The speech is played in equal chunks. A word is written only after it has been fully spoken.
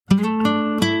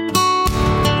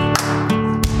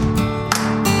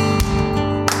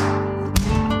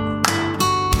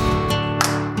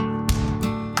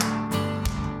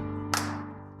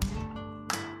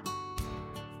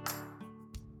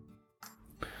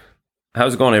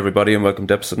How's it going, everybody, and welcome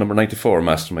to episode number 94 of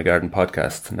Master My Garden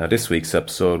podcast. Now, this week's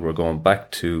episode, we're going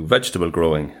back to vegetable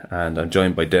growing, and I'm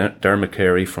joined by Dermot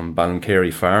Carey from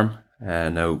Carey Farm.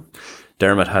 Now,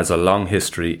 Dermot has a long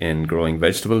history in growing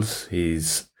vegetables.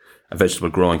 He's a vegetable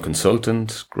growing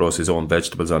consultant, grows his own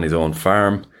vegetables on his own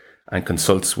farm, and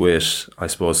consults with, I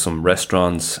suppose, some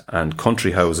restaurants and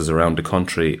country houses around the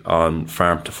country on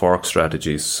farm to fork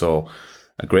strategies. So,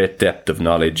 a great depth of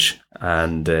knowledge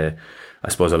and I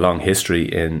suppose a long history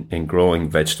in growing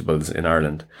vegetables in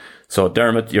Ireland. So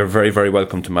Dermot, you're very, very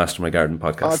welcome to Master My Garden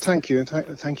podcast. Oh, thank you.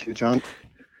 Thank you, John.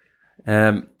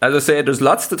 As I say, there's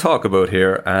lots to talk about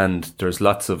here and there's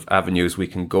lots of avenues we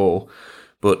can go.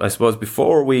 But I suppose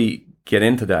before we get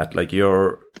into that, like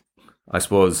you're, I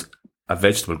suppose, a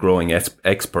vegetable growing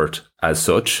expert as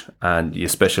such, and you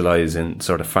specialise in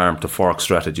sort of farm to fork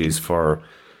strategies for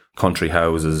country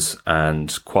houses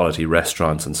and quality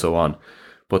restaurants and so on.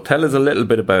 But tell us a little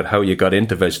bit about how you got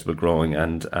into vegetable growing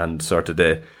and sort of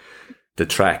the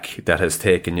track that has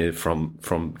taken you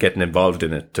from getting involved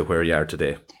in it to where you are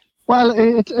today. Well,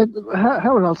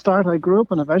 how it all started, I grew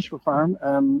up on a vegetable farm,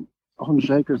 100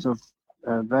 acres of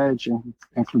veg in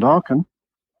Clondalkin,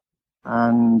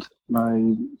 and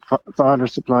my father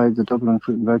supplied the Dublin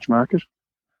fruit and veg market,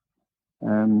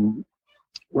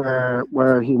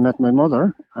 where he met my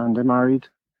mother, and they married.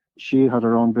 She had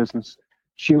her own business.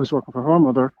 She was working for her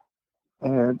mother. They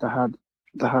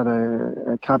had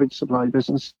a cabbage supply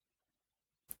business.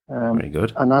 Very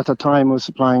good. And at the time, was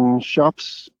supplying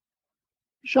shops.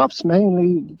 Shops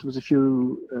mainly. There was a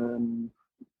few.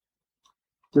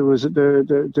 There was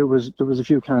a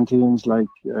few canteens like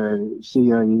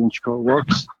CIE and Chico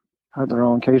Works had their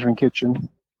own catering kitchen,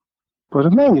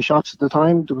 but mainly shops at the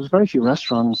time. There was very few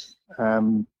restaurants. There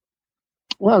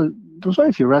was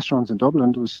very few restaurants in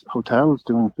Dublin. There was hotels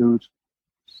doing food.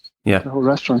 Yeah. The whole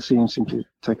restaurant scene seemed to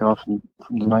take off from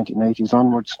the 1980s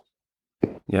onwards.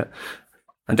 Yeah.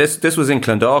 And this was in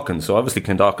Clondalkin, so obviously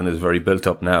Clondalkin is very built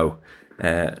up now.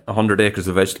 100 acres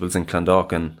of vegetables in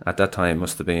Clondalkin at that time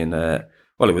must have been,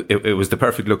 it was the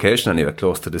perfect location anyway,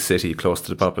 close to the city, close to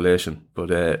the population.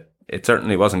 But it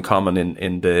certainly wasn't common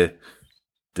in the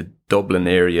Dublin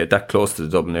area, that close to the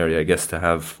Dublin area, I guess, to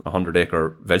have a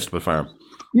 100-acre vegetable farm.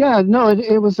 Yeah, no,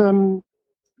 it was...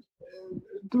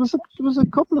 There was a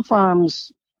couple of farms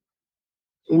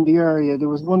in the area. There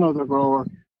was one other grower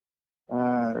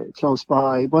close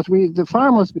by, but the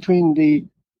farm was between the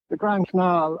Grand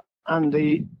Canal and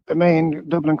the main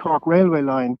Dublin Cork railway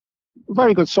line.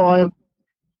 Very good soil.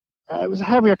 It was a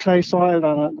heavier clay soil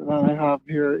than I have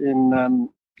here in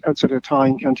outside of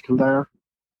Tyne, County Kildare.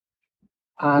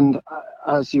 And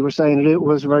as you were saying, it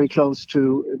was very close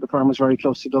to the farm was very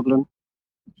close to Dublin.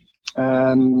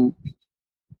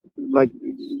 Like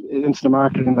into the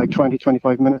market in like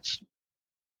 20-25 minutes.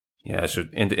 Yeah, so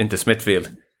into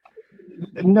Smithfield.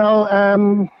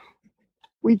 No,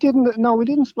 we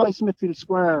didn't supply Smithfield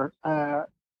Square.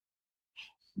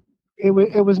 It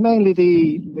was mainly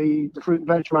the fruit and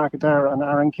veg market there on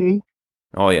Aaron Quay.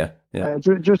 Oh yeah.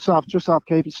 Just off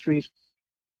Capel Street.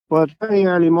 But very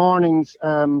early mornings,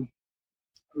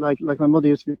 like my mother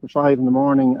used to be for 5 in the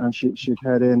morning, and she'd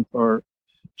head in for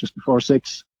just before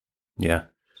 6. Yeah.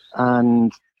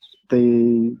 And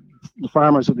the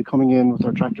farmers would be coming in with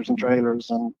their tractors and trailers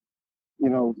and,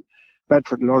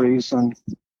 Bedford lorries and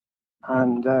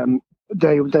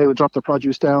they would drop their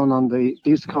produce down on they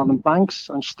used to call them banks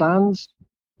and stands.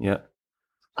 Yeah.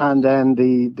 And then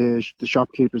the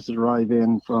shopkeepers would arrive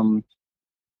in from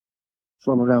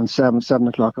around 7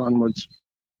 o'clock onwards.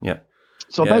 Yeah.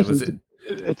 So basically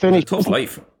it finished. Tough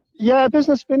life. Yeah,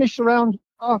 business finished around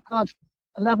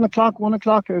 11 o'clock, 1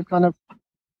 o'clock. It was kind of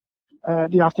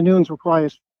the afternoons were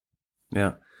quiet.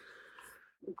 Yeah.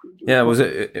 Yeah, was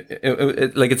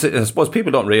it like it's? I suppose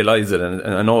people don't realize it, and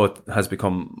I know it has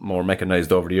become more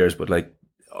mechanized over the years. But like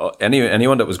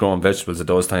anyone that was growing vegetables at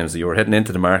those times, you were heading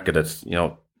into the market at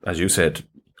as you said,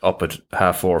 up at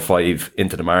 4:30 or 5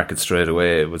 into the market straight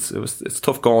away. It's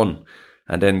tough going,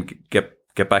 and then get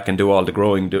back and do all the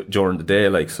growing during the day.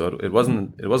 Like so, it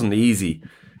wasn't easy.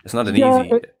 It's not an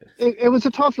easy. It was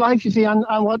a tough life, you see, and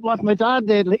what my dad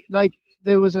did, like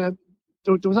there was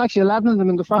actually 11 of them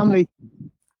in the family,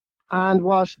 and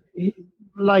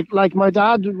like my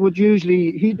dad would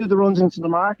usually he'd do the runs into the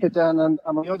market then, and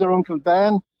my other uncle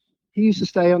Ben, he used to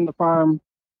stay on the farm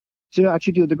to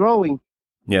actually do the growing.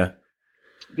 Yeah,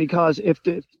 because it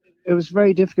was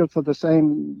very difficult for the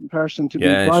same person to be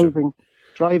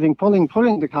driving,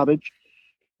 pulling the cabbage.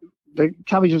 The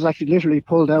cabbage was actually literally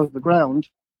pulled out of the ground,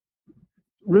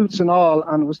 roots and all,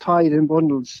 and was tied in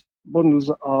bundles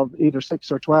of either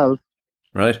 6 or 12.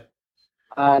 Right.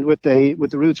 and with the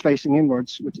roots facing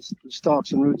inwards, with the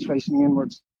stalks and roots facing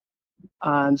inwards.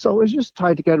 And so it was just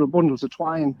tied together with bundles of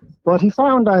twine. But he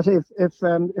found that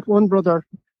if one brother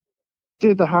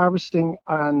did the harvesting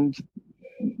and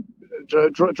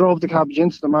drove the cabbage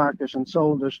into the market and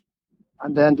sold it,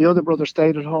 and then the other brother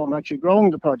stayed at home actually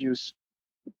growing the produce,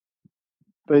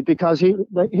 but because he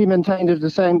maintained it, the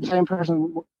same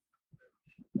person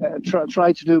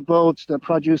tried to do both, the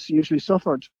produce usually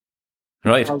suffered.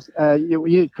 Right. Because,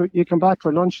 you come back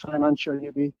for lunchtime, I'm sure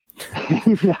you'd be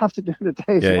you have to do the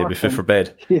day's work. You'd be fit for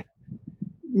bed. Yeah.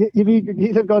 You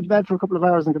either go to bed for a couple of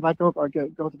hours and go back up, or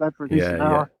go to bed for at least an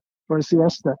hour for a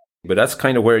siesta. But that's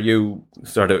kind of where you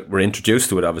were introduced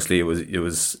to it. Obviously, it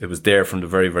was there from the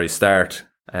very, very start.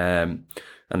 And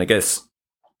I guess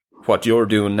what you're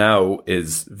doing now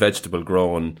is vegetable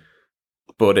growing,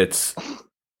 but it's,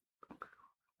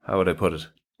 how would I put it?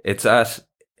 It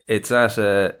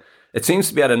seems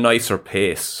to be at a nicer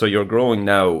pace. So you're growing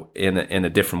now in a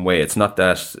different way. It's not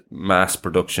that mass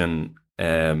production,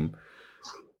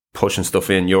 pushing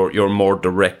stuff in. You're more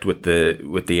direct with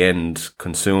the end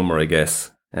consumer, I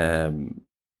guess.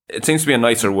 It seems to be a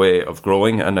nicer way of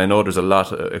growing, and I know there's a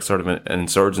lot of sort of an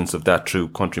insurgence of that through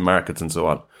country markets and so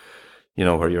on. You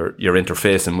know, where you're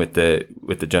interfacing with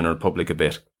the general public a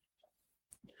bit.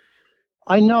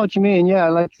 I know what you mean. Yeah,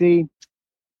 like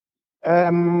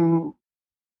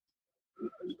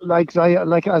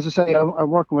as I say, I'm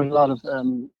working with a lot of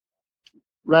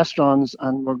restaurants,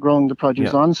 and we're growing the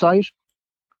produce on site.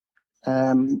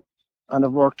 And I'm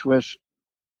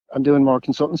doing more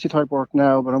consultancy type work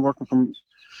now, but I'm working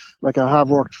I have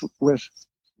worked with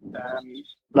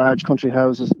large country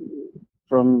houses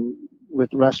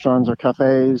with restaurants or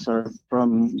cafes, or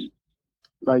from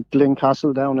like Glynn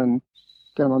Castle down on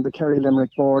the Kerry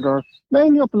Limerick border,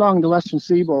 mainly up along the western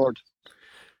seaboard.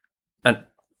 And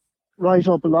right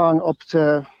up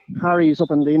to Harry's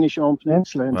up in the Inishowen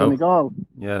Peninsula in Donegal.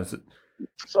 Yeah.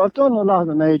 So I've done a lot of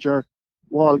the major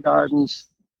wall gardens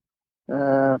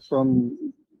from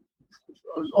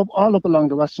all up along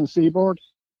the western seaboard.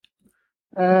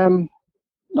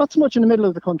 Not so much in the middle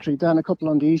of the country, then a couple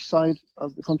on the east side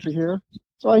of the country here.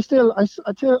 So I still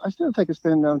take a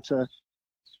spin down to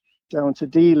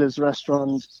Deela's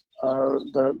restaurant.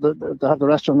 They have the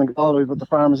restaurant in Galway, but the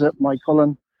farm is at Mike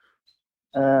Cullen.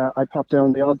 I pop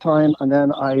down the odd time, and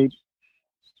then I've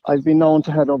been known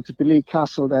to head up to Billy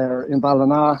Castle there in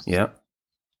Ballina. Yeah.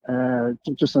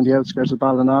 Just on the outskirts of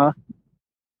Ballina.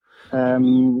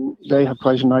 They have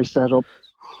quite a nice setup,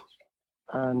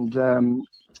 and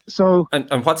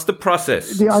what's the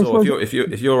process?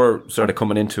 If you're sort of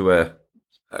coming into a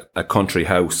country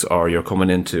house, or you're coming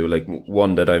into like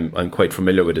one that I'm quite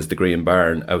familiar with is the Green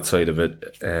Barn outside of a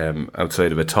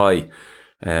tie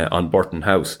on Burton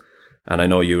House, and I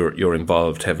know you're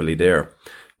involved heavily there.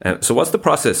 So what's the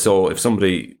process? So if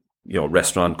somebody,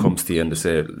 restaurant comes to you and they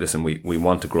say, listen, we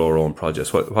want to grow our own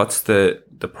produce, what's the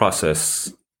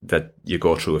process that you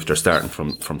go through if they're starting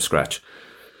from scratch?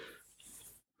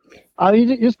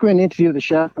 You just go and interview the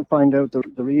chef and find out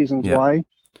the reasons why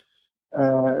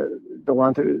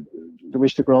they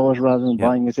wish to grow it rather than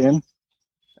buying it in.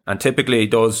 And typically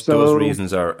those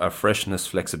reasons are freshness,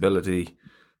 flexibility,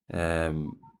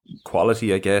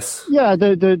 quality, I guess. Yeah,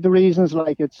 the reasons,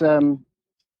 like it's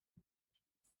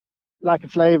lack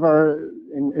of flavour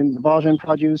in the bought-in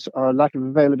produce, or lack of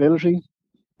availability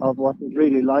of what we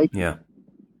really like. Yeah.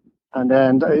 And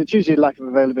then it's usually lack of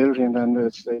availability, and then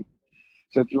it's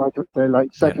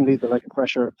secondly, they like a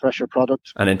fresher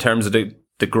product. And in terms of the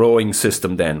growing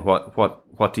system, then what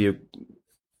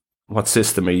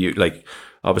system are you like?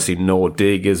 Obviously, no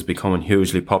dig is becoming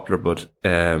hugely popular, but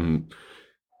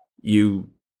you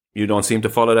don't seem to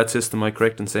follow that system. Am I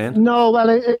correct in saying? No, well,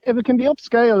 if it can be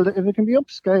upscaled,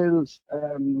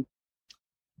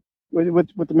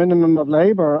 with the minimum of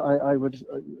labour, I would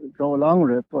go along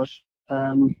with it. But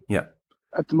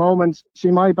at the moment, see,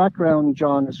 my background,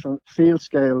 John, is from field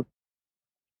scale.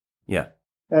 Yeah.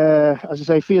 As I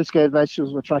say, field scale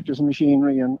vegetables with tractors and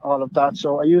machinery and all of that.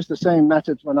 So I use the same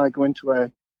method when I go into a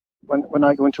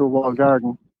wall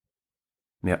garden.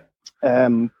 Yeah.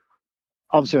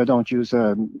 Obviously, I don't use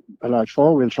a large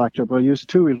 4-wheel tractor, but I use a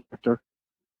 2-wheel tractor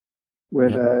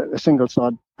with a single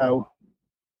sod plough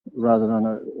rather than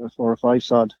a 4 or 5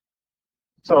 sod.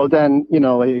 So then,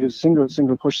 I use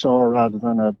single push saw rather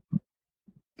than a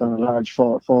large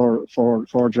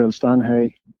four drill stand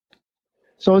hay.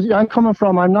 So I'm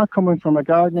not coming from a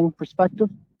gardening perspective.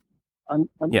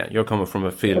 You're coming from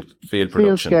a field production.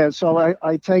 Field scale. So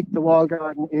I take the wall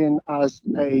garden in as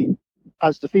the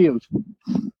field.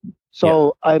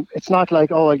 So it's not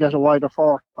like, I get a wider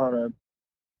fork or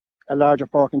a larger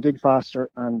fork and dig faster,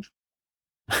 and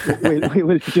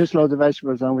we'll produce loads of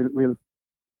vegetables, and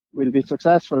we'll be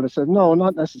successful. They said, no,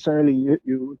 not necessarily.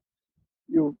 You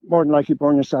more than likely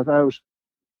burn yourself out.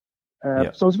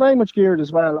 So it's very much geared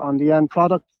as well on the end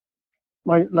product.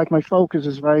 My focus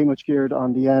is very much geared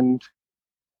on the end,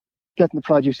 getting the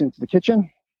produce into the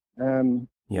kitchen,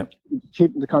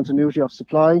 keeping the continuity of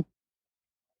supply.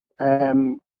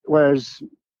 Whereas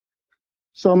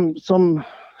some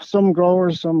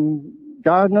growers, some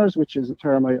gardeners, which is a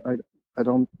term I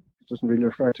don't, it doesn't really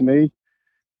refer to me.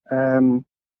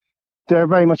 They're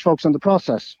very much focused on the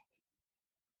process.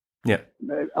 Yeah,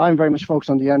 I'm very much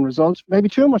focused on the end result. Maybe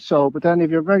too much so, but then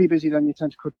if you're very busy, then you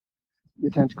tend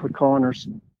to cut corners.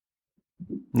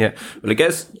 Yeah, well, I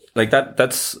guess like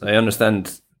that's I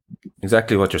understand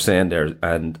exactly what you're saying there,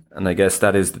 and I guess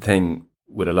that is the thing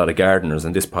with a lot of gardeners,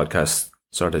 and this podcast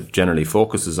sort of generally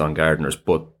focuses on gardeners,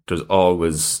 but there's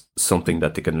always something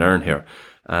that they can learn here,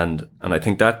 and I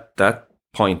think that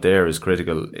point there is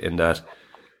critical in that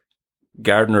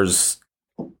gardeners,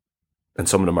 and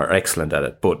some of them are excellent at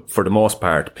it, but for the most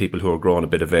part, people who are growing a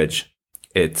bit of veg,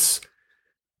 it's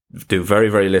do very,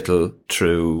 very little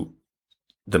through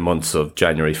the months of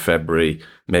January, February,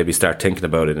 maybe start thinking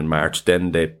about it in March.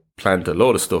 Then they plant a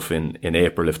load of stuff in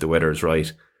April if the weather is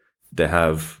right. They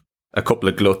have a couple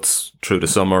of gluts through the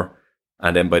summer,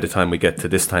 and then by the time we get to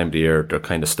this time of the year, they're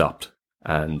kind of stopped.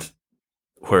 And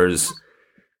whereas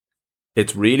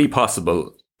it's really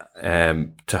possible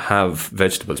to have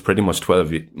vegetables pretty much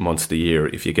 12 months of the year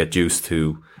if you get used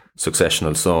to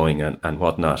successional sowing and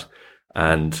whatnot.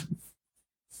 And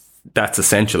that's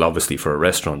essential, obviously, for a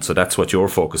restaurant. So that's what you're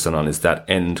focusing on, is that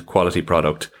end quality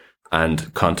product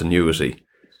and continuity.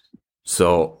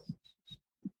 So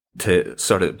to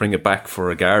sort of bring it back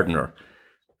for a gardener,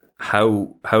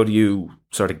 how do you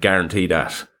sort of guarantee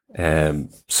that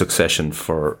succession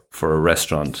for a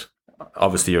restaurant?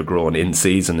 Obviously, you're growing in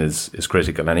season is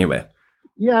critical anyway.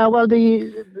 Yeah, well,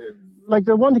 the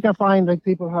one thing I find, like,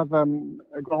 people have a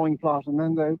growing plot, and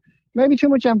then they maybe too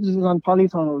much emphasis on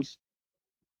polytunnels.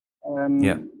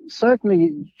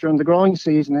 Certainly during the growing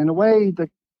season, in a way that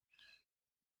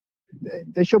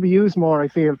they should be used more, I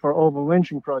feel, for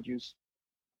overwintering produce.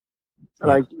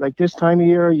 Like this time of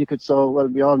year, you could sow. Well,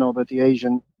 we all know about the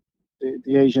Asian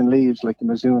leaves, like the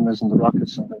mizunas and the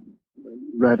rockets and the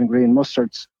red and green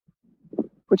mustards.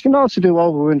 But you can also do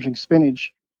overwintering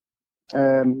spinach.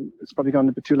 It's probably going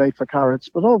to be too late for carrots,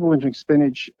 but overwintering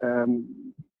spinach,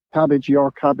 cabbage,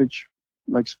 York cabbage,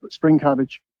 like spring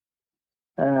cabbage.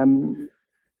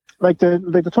 Like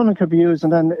the tunnel could be used,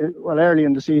 and then early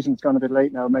in the season, it's gone a bit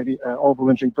late now, maybe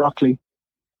overwintering broccoli.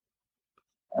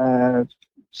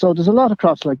 So there's a lot of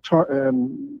crops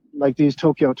like these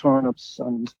Tokyo turnips,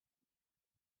 and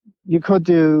you could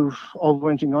do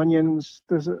overwintering onions.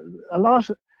 There's a lot.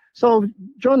 So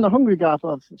during the hungry gap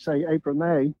of, say, April,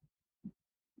 May,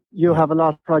 you have a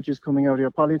lot of produce coming out of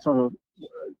your polytunnel,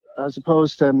 as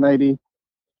opposed to maybe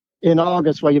in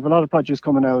August, where you have a lot of produce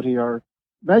coming out of your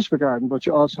vegetable garden, but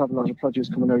you also have a lot of produce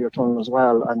coming out of your tunnel as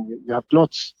well, and you have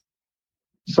gluts.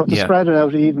 So to spread it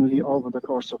out evenly over the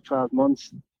course of 12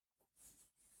 months.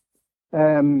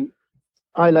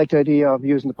 I like the idea of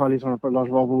using the polytunnel for a lot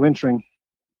of overwintering,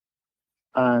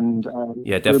 and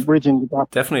bridging the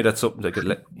gap. Definitely, that's something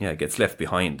that gets left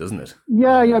behind, doesn't it?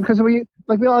 Yeah, because we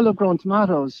all love growing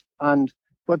tomatoes,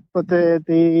 but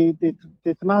the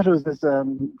tomatoes is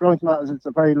growing tomatoes. It's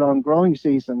a very long growing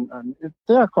season, and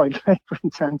they are quite labor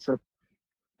intensive.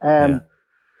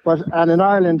 But in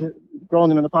Ireland, growing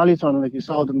them in a polytunnel, like you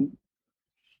saw them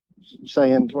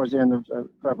saying towards the end of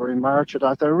February, March, or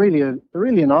that, they're really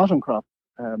an autumn crop.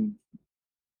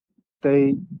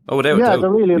 They're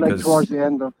really like towards the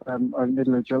end of or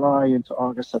middle of July into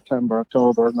August, September,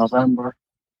 October, November.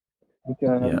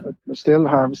 We're still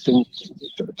harvesting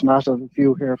tomatoes, a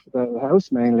few here for the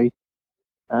house mainly.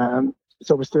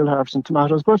 So we're still harvesting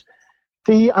tomatoes, but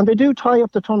they do tie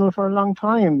up the tunnel for a long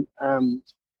time.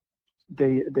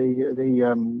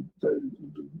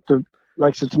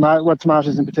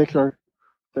 Tomatoes in particular,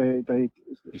 they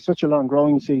such a long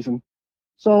growing season.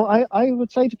 So I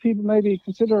would say to people, maybe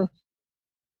consider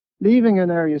leaving an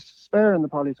area spare in the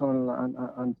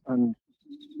polytunnel and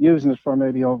using it for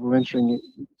maybe overwintering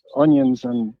onions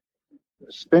and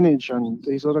spinach and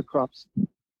these other crops.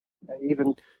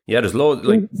 There's loads,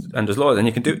 and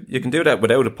you can do that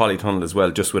without a polytunnel as well,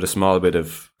 just with a small bit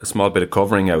of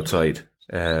covering outside.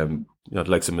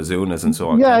 Like some mizunas and so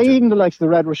on. Yeah, even the likes of the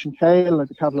red Russian kale, like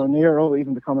the Cavolo Nero,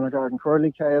 even the common garden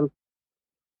curly kale.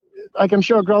 Like, I'm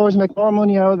sure growers make more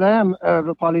money out of them out of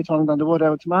a polytunnel than they would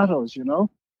out of tomatoes, you know.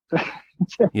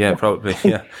 Yeah, probably.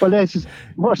 Yeah. Well, this is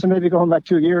more so maybe going back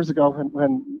 2 years ago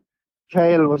when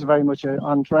kale was very much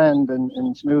on trend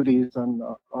in smoothies and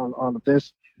all of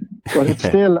this. But it's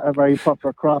still a very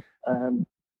popular crop.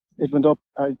 It went up,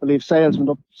 I believe, sales went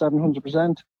up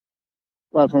 700%.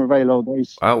 Well, from a very low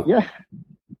base. Wow.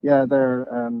 Yeah. They're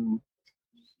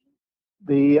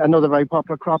another very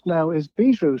popular crop now is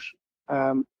beetroot.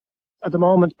 At the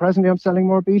moment, presently, I'm selling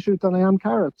more beetroot than I am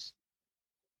carrots,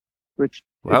 which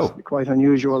is quite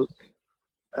unusual.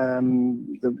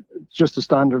 Just a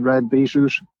standard red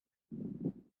beetroot.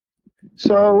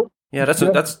 So yeah, that's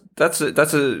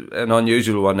an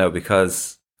unusual one now,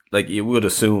 because like you would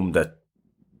assume that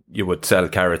you would sell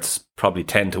carrots probably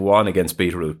 10-1 against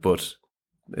beetroot, but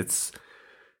it's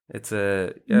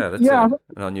an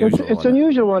unusual one. It's an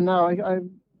unusual one now.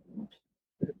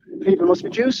 People must be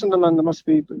juicing them and they must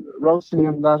be roasting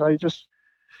them. That's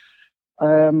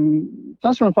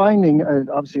what I'm finding.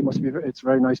 Obviously, it's a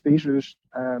very nice beetroot.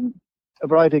 A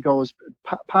variety goes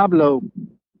Pablo.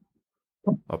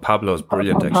 Oh, Pablo's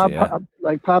brilliant, actually. Yeah.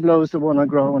 Like Pablo is the one I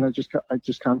grow, and I just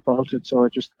can't fault it. So I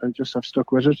just have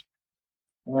stuck with it.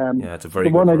 Yeah, it's a very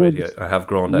good variety. I have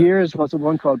grown that. Years was the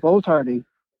one called Bolt Hardy.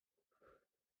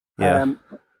 Yeah,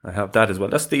 I have that as well.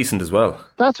 That's decent as well.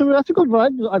 That's a good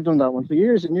variety. I've done that one for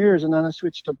years and years, and then I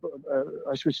switched to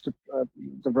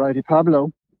the variety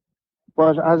Pablo.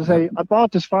 But as I say, I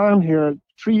bought this farm here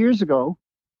 3 years ago,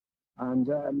 and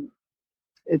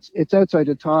it's outside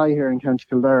of Tye here in County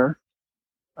Kildare,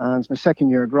 and it's my second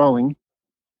year growing.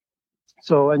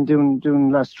 So I'm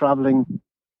doing less travelling.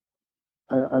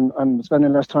 I'm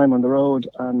spending less time on the road,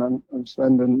 and I'm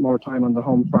spending more time on the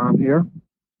home farm here.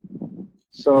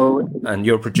 So, and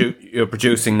you're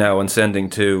producing now and sending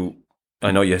to.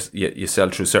 I know you sell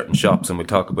through certain shops, and we'll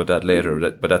talk about that later.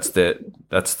 But that's the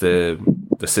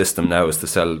system now, is to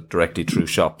sell directly through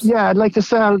shops. Yeah, I'd like to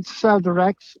sell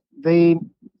direct. My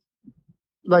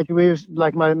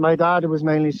dad was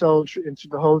mainly sold into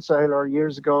the wholesaler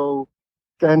years ago.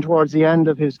 Then towards the end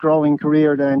of his growing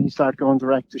career, then he started going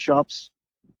direct to shops.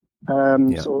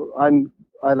 So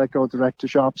I like go direct to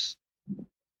shops.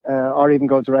 Or even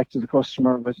go direct to the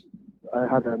customer. But I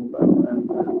had a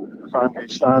farm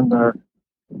gate stand there,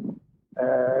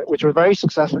 which was very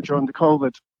successful during the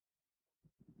COVID.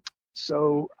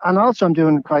 So, and also I'm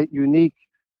doing quite unique.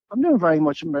 I'm doing very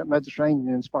much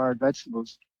Mediterranean-inspired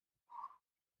vegetables.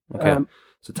 Okay.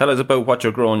 So tell us about what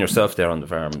you're growing yourself there on the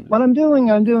farm. What I'm doing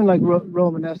like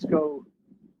Romanesco.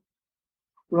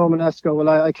 Well,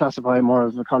 I classify more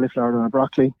as a cauliflower than a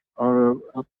broccoli.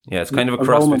 It's kind of a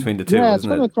cross between the two, isn't it? Yeah, it's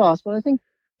kind of a cross, but I think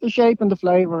the shape and the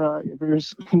flavour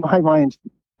is, in my mind,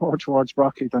 more towards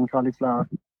broccoli than cauliflower.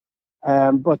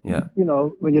 But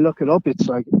when you look it up, it's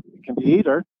like it can be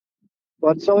either.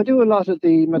 But so I do a lot of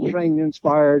the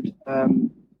Mediterranean-inspired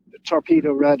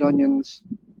torpedo red onions,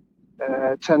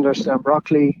 tender stem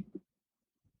broccoli,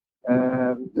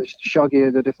 the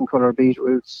shoggy, the different colour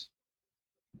beetroots,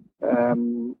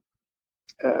 summer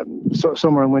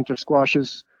and winter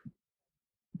squashes.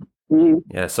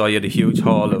 Yeah, so you had a huge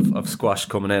haul of squash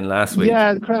coming in last week.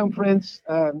 Yeah, the Crown Prince,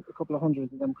 a couple of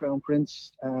hundred of them Crown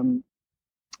Prince.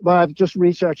 But I've just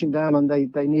researching them, and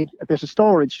they need a bit of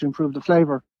storage to improve the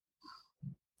flavour.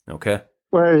 Okay.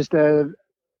 Whereas the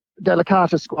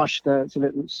delicata squash, it's a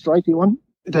little stripy one,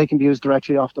 they can be used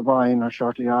directly off the vine or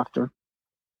shortly after.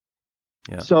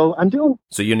 Yeah. So I'm doing.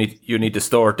 So you need to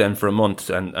store it then for a month,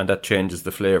 and that changes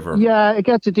the flavour. Yeah, it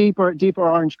gets a deeper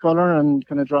orange colour and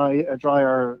kind of a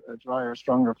drier,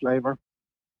 stronger flavour.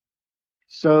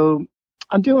 So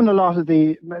I'm doing a lot of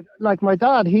like my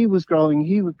dad. He was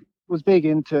big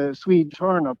into Swede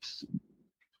turnips.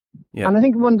 Yeah. And I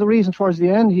think one of the reasons towards the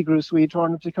end he grew Swede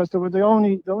turnips because they were the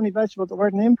only vegetable that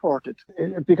weren't imported.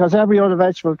 Because every other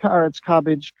vegetable, carrots,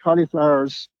 cabbage,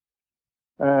 cauliflowers,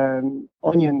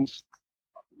 onions,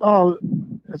 all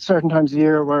at certain times of the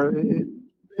year were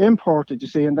imported, you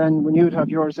see, and then when you'd have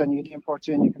yours, then you'd import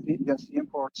in, you compete against the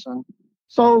imports. And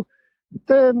so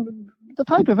the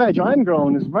type of veg I'm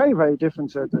growing is very, very different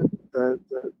to the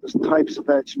types of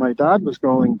veg my dad was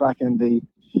growing back in the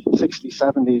 60s,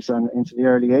 70s and into the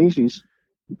early 80s.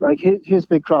 Like his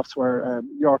big crops were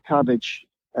York cabbage,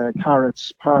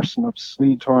 carrots, parsnips,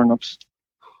 Swede turnips.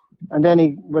 And then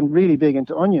he went really big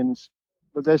into onions.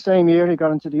 But the same year he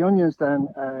got into the onions, then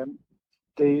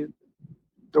they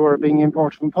were being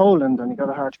imported from Poland, and he got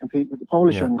it hard to compete with the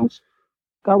Polish onions.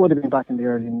 That would have been back in the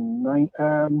early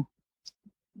that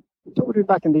would have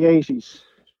been back in the 80s.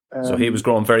 So he was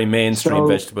growing very mainstream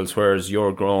vegetables, whereas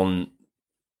you're growing,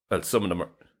 well, some of them are.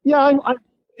 Yeah,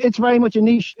 it's very much a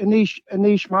niche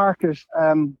market.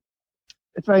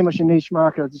 It's very much a niche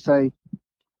market, as I say.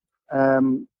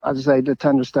 As I say, the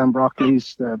tender stem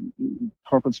broccolis, the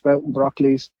purple sprouting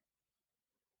broccolis,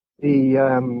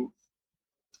 the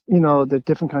the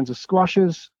different kinds of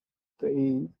squashes.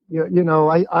 I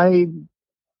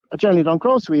generally don't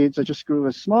grow swedes. I just grew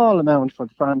a small amount for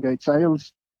the farm gate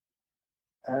sales.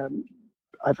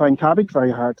 I find cabbage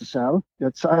very hard to sell.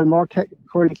 You'd sell more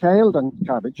curly kale than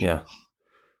cabbage. Yeah.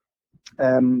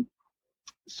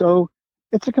 So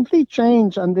it's a complete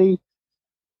change, and the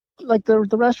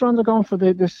restaurants are going for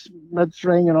this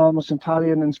Mediterranean, almost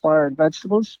Italian-inspired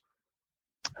vegetables.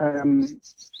 And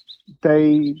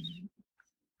the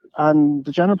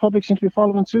general public seems to be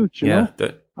following suit, you know.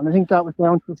 And I think that was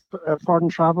down to foreign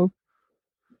travel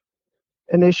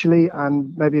initially,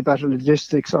 and maybe better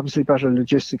logistics. Obviously, better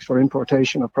logistics for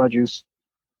importation of produce.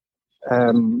 This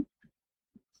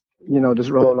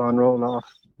roll on, roll off.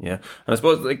 Yeah, and I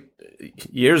suppose like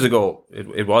years ago,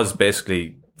 it was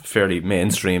basically fairly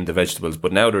mainstream, the vegetables,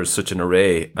 but now there's such an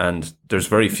array, and there's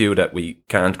very few that we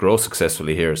can't grow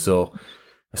successfully here. So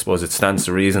I suppose it stands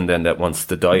to reason then that once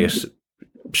the diet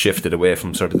shifted away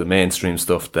from sort of the mainstream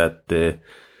stuff, that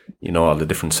all the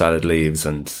different salad leaves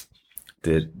and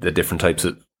the different types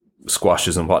of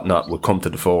squashes and whatnot would come to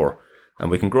the fore, and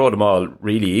we can grow them all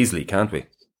really easily, can't we?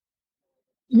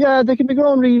 Yeah, they can be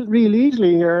grown real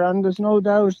easily here, and there's no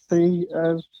doubt they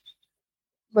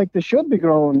should be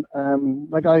grown.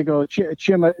 Like I go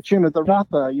Cima the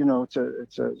Rapa,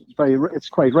 it's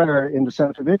quite rare in the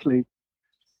south of Italy,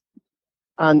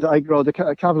 and I grow the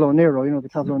Cavolo Nero, the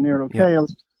Cavolo Nero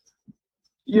kales,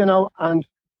 and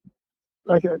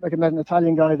like I met an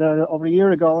Italian guy there over a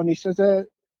year ago, and he says,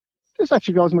 this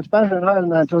actually grows much better in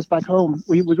Ireland than it does back home.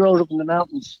 We grow it up in the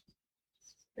mountains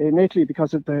in Italy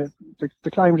because of the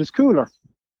climate is cooler.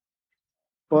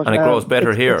 But, and it grows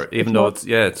better here, even though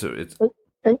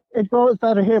it grows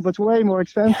better here, but it's way more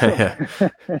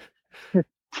expensive.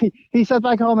 He said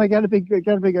back home I get a big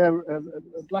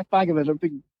black bag of it, a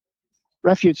big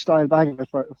refuge style bag of it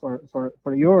for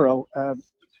 €1.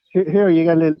 Here you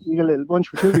get a little bunch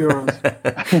for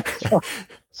 €2.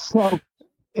 so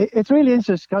it's really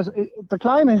interesting because the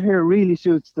climate here really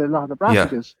suits a lot of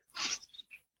brassicas.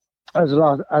 As a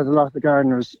lot of the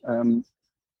gardeners,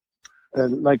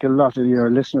 like a lot of your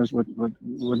listeners would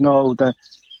know, that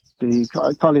the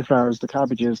cauliflowers, the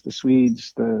cabbages, the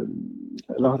swedes, a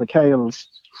lot of the kales.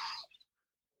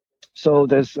 So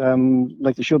there's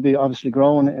they should be obviously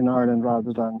grown in Ireland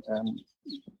rather than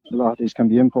a lot of these can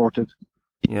be imported.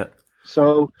 Yeah.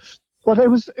 So, but it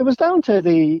was down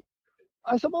to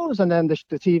I suppose, and then the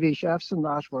TV chefs and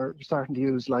that were starting to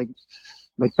use like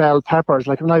bell peppers.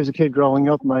 Like when I was a kid growing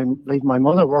up, my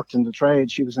mother worked in the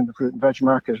trade. She was in the fruit and veg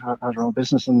market, had her own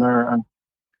business in there. And,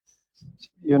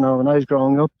 when I was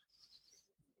growing up,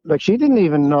 like she didn't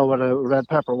even know what a red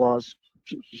pepper was.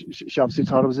 She obviously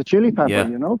thought it was a chili pepper,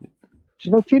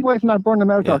 She'd keep away from that, burn them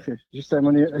out off you. Just saying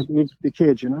when you the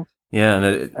kid, Yeah,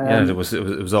 and it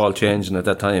was all changing at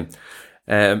that time.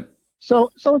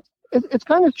 So it's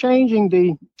kind of changing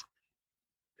the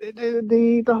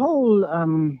whole.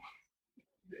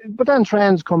 But then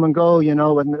trends come and go,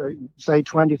 and say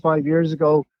 25 years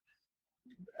ago,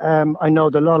 I know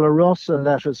the Lolla Rossa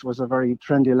lettuce was a very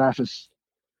trendy lettuce,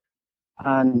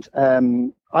 and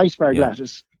iceberg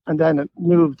lettuce, and then it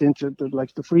moved into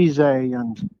the frise,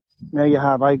 and now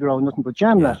I grow nothing but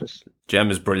gem lettuce. Gem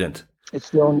is brilliant.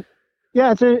 It's the only,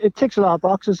 it ticks a lot of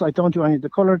boxes. I don't do any of the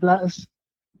coloured lettuce.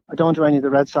 I don't do any of the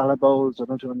red salad bowls. I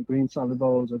don't do any green salad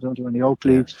bowls. I don't do any oak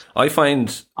leaves. I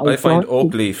find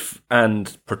oak leaf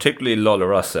and particularly Lolla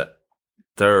Rossa,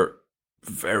 they're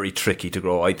very tricky to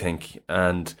grow, I think.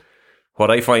 And what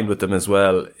I find with them as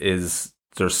well is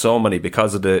there's so many,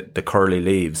 because of the curly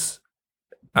leaves,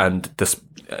 and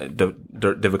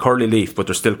they've a curly leaf, but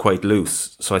they're still quite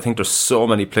loose. So I think there's so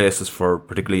many places for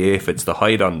particularly aphids to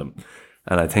hide on them.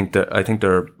 And I think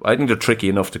they're tricky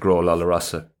enough to grow Lolla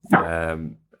Rossa.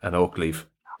 An oak leaf.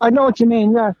 I know what you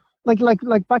mean. Yeah, like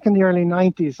back in the early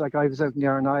 90s, like I was out in the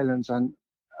Aran Islands, and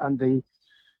the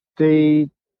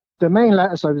main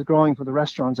lettuce I was growing for the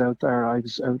restaurants out there. I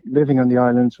was out living on the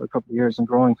islands for a couple of years and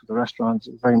growing for the restaurants.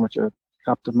 It was very much a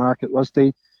captive market. Was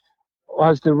the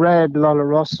red Lolla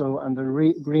Rosso and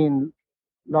the green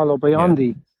Lollo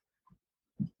Biondi,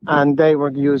 and they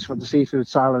were used for the seafood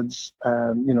salads.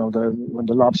 When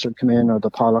the lobster come in, or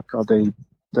the pollock, or the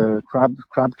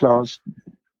crab claws.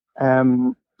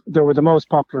 They were the most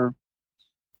popular.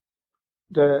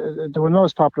 They were the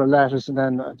most popular lettuce, and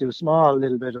then I do a small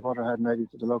little bit of what I had maybe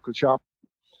for the local shop.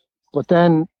 But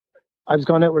then I was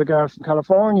going out with a girl from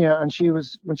California, and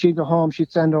when she'd go home,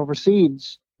 she'd send over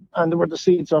seeds, and they were the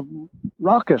seeds of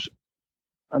rocket.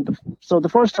 So the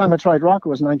first time I tried Rocco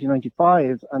was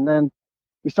 1995, and then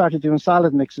we started doing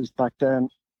salad mixes back then.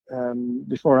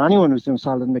 Before anyone was doing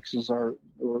salad mixes, or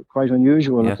were quite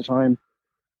unusual at the time.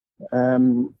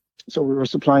 So we were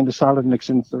supplying the salad mix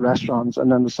into the restaurants,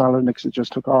 and then the salad mixes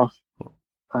just took off,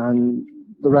 and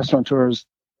the restaurateurs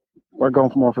were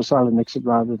going more for salad mixes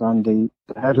rather than the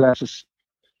head lettuce.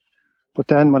 But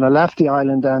then when I left the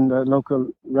island, then the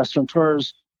local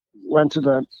restaurateurs went to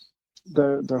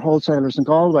the wholesalers in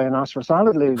Galway and asked for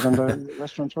salad leaves, and the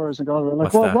restaurateurs in Galway were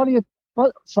like,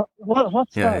 what's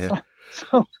that? Yeah.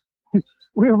 So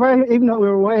we were even though we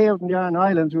were way out in the Iron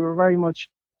Islands, we were very much,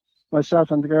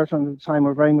 myself and the girlfriend at the time,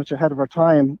 were very much ahead of our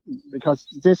time, because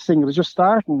this thing was just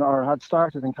starting, or had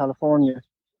started in California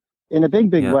in a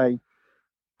big way.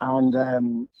 And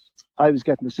I was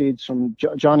getting the seeds from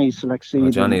Johnny's Select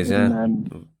Seed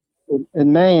in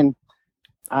Maine.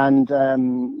 And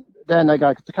then I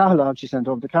got the catalogue. She sent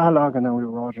over the catalogue, and then we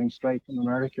were ordering straight from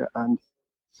America. And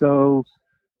so,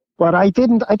 but I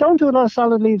don't do a lot of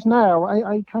salad leaves now.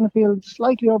 I kind of feel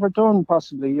slightly overdone,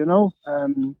 possibly,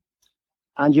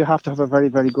 and you have to have a very,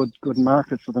 very good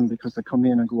market for them, because they come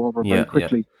in and go over very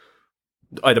quickly. Yeah.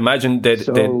 I'd imagine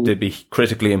they'd be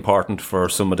critically important for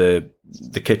some of the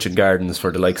kitchen gardens, for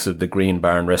the likes of the Green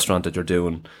Barn restaurant that you're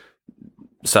doing.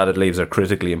 Salad leaves are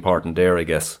critically important there, I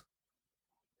guess.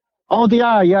 Oh, they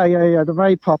are, yeah. They're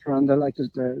very popular, and they're like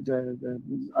the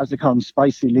as they call them,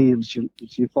 spicy leaves. You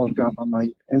see a photograph on my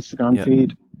Instagram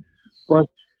feed. But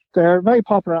they're very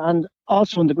popular, and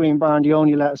also in the Green Barn, the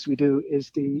only lettuce we do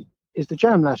is the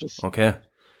germ lettuce. Okay.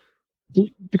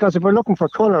 Because if we're looking for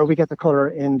colour, we get the colour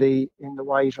in the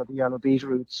white or the yellow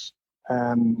beetroots.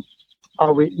 We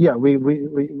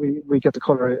get the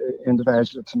colour in the veg,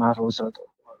 the tomatoes, or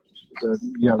the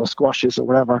yellow squashes, or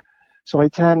whatever. So we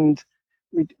tend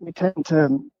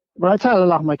to. Well, I tell a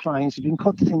lot of my clients, if you can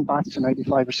cut the thing back to maybe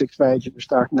 5 or 6 veg if you're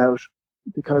starting out,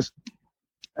 because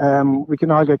we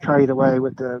can all get carried away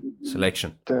with the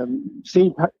selection,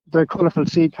 the colourful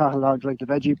seed catalogue, like the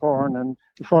veggie porn, and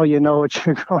before you know it,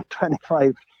 you're growing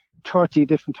 25, 30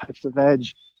 different types of veg.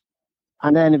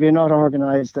 And then if you're not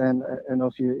organised then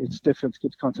enough, it's difficult to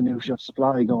keep continuity of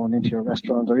supply going into your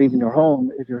restaurant or even your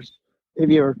home. If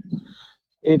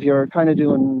you're kind of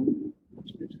doing,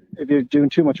 if you're doing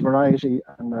too much variety,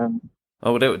 and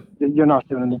you're not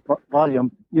doing enough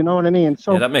volume, you know what I mean?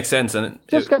 So that makes sense, and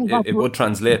it would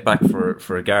translate back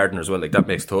for a gardener as well. Like, that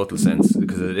makes total sense,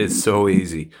 because it is so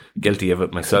easy. Guilty of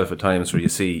it myself at times, where you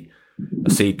see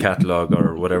a seed catalogue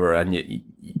or whatever, and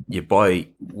you buy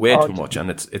way too much, and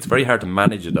it's very hard to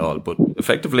manage it all. But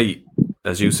effectively,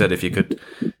 as you said, if you could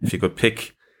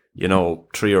pick,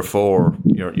 3 or 4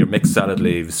 your mixed salad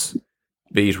leaves,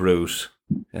 beetroot,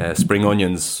 spring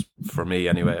onions, for me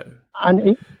anyway,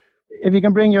 and if you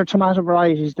can bring your tomato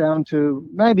varieties down to,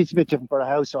 maybe it's a bit different for a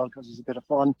household because it's a bit of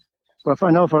fun, but for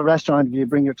a restaurant, if you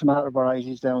bring your tomato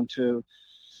varieties down to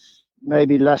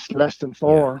maybe less than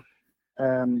 4,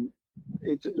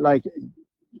 it's like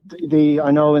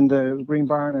I know in the Green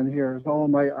Barn and here at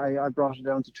home, I brought it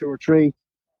down to 2 or 3,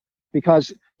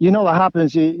 because what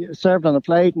happens, you served on a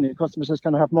plate and the customer says,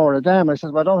 can I have more of them? I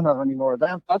said, well, I don't have any more of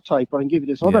that type, but I can give you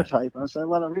this other type. And I said,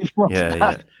 well, I really want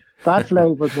that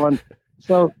flavoured one.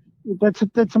 So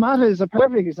the tomato is a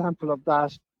perfect example of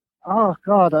that. Oh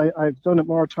God, I've done it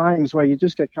more times, where you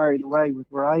just get carried away with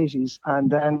varieties, and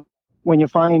then when you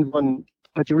find one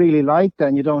that you really like,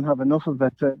 then you don't have enough of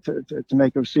it to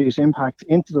make a serious impact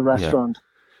into the restaurant,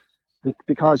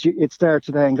 because it's there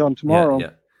today and gone tomorrow.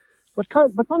 But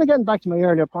kind of getting back to my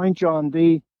earlier point, John,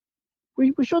 we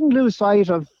shouldn't lose sight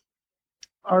of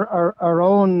our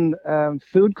own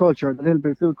food culture, the little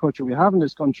bit of food culture we have in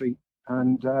this country,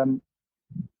 and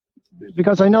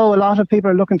because I know a lot of people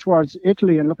are looking towards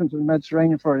Italy and looking to the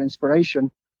Mediterranean for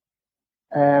inspiration.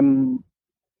 We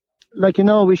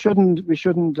shouldn't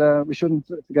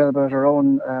forget about our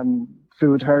own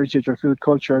food heritage or food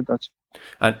culture.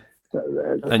 And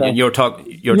you're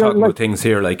talking about things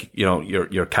here like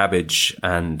your cabbage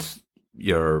and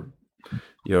your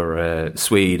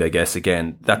swede, I guess,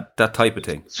 again, that type of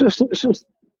thing.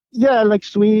 Like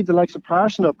swede, the likes of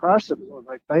parsnip,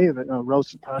 like bay of it,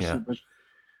 roasted parsnip with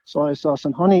soy sauce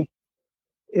and honey.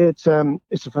 It's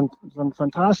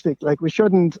fantastic. Like, we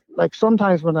shouldn't, like,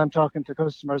 sometimes when I'm talking to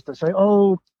customers, they say,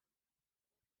 oh,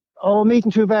 meat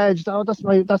and 2 veg. Oh, that's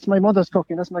my mother's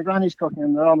cooking. That's my granny's cooking,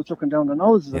 and they're almost looking down their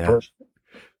noses at it.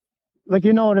 Like,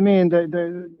 you know what I mean?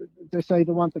 They say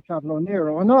they want the Cavolo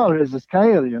Nero, and all it is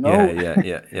kale.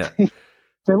 Yeah.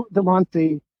 They want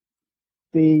this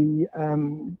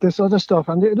other stuff,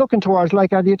 and they're looking towards,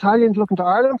 like, are the Italians looking to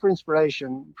Ireland for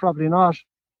inspiration? Probably not.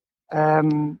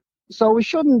 So we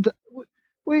shouldn't.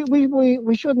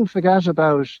 we shouldn't forget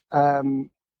about.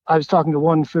 I was talking to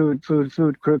one food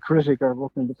critic or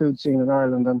working in the food scene in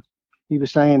Ireland, and he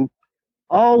was saying,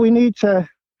 "Oh, we need to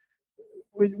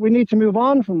move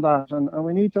on from that, and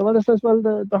we need to." Well, it says, well,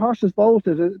 the horse is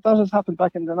bolted. That has happened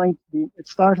back in It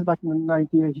started back in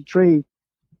 1983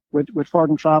 with Ford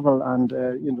and Travel and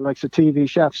like the TV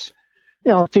chefs.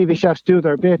 TV chefs do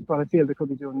their bit, but I feel they could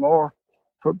be doing more,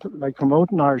 like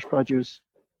promoting Irish produce,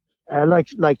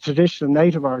 like traditional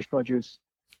native Irish produce.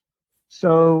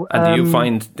 So, and do you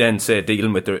find then, say,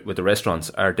 dealing with the restaurants,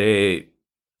 are they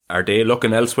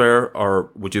looking elsewhere,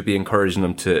 or would you be encouraging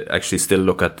them to actually still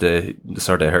look at the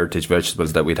sort of heritage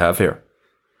vegetables that we'd have here?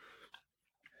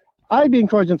 I'd be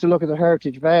encouraging them to look at the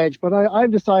heritage veg, but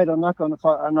I've decided I'm not going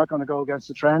to go against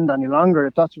the trend any longer.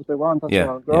 If that's what they want, that's what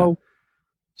I'll grow. Yeah.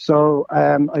 So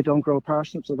I don't grow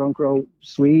parsnips. I don't grow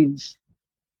Swedes.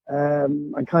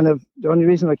 I'm kind of, the only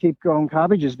reason I keep growing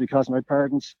cabbage is because my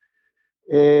parents,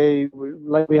 we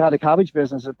had a cabbage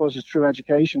business. It was just through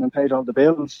education and paid all the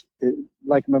bills.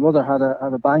 Like my mother had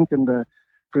a bank in the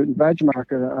fruit and veg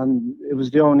market, and it was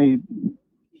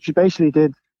she basically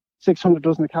did 600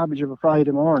 dozen of cabbage of a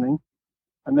Friday morning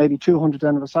and maybe 200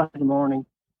 then of a Saturday morning.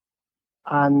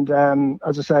 And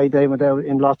as I say, they went out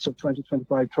in lots of 20,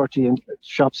 25, 30 in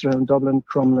shops around Dublin,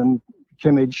 Crumlin,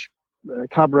 Kimmage,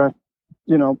 Cabra,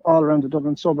 all around the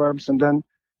Dublin suburbs. And then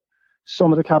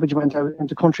some of the cabbage went out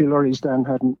into country lorries then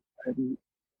heading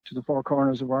to the four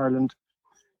corners of Ireland.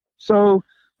 So,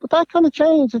 but that kind of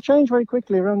changed. It changed very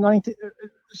quickly around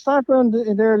start around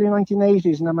in the early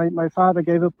 1980s. And then my father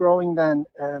gave up growing then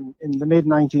in the mid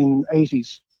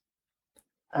 1980s.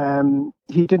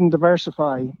 He didn't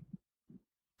diversify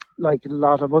like a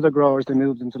lot of other growers. They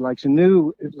moved into like some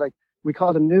new, like we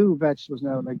call them new vegetables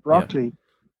now, like broccoli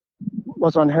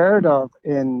was unheard of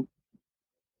in,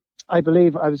 I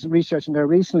believe I was researching there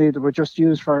recently, that were just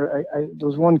used for, there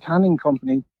was one canning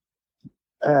company,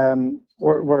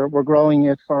 were growing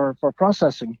it for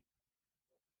processing.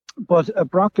 But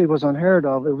broccoli was unheard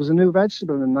of. It was a new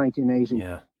vegetable in 1980.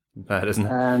 Yeah, bad, isn't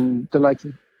it? And the likes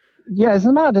of, isn't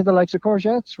it mad? The likes of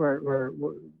courgettes were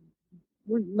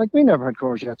like, we never had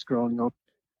courgettes growing up.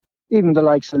 Even the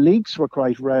likes of leeks were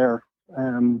quite rare.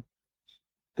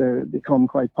 They're become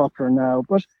quite popular now.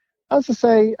 But as I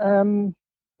say,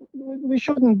 we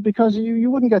shouldn't, because you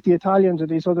wouldn't get the Italians or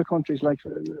these other countries like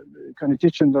kind of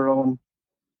ditching their own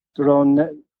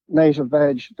native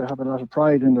veg. They have a lot of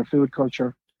pride in their food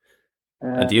culture.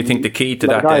 And do you think the key to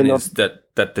that then is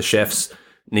that the chefs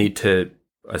need to,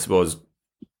 I suppose,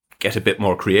 get a bit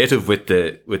more creative with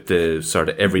the sort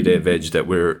of everyday veg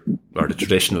or the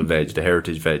traditional veg, the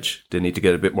heritage veg? They need to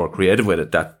get a bit more creative with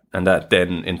it. That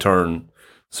then in turn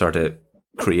sort of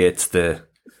creates the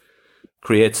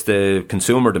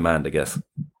consumer demand, I guess.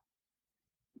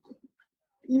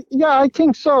 Yeah, I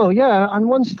think so. Yeah, and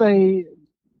once they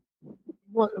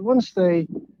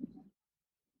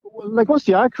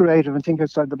are creative and think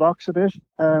outside the box a bit,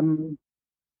 I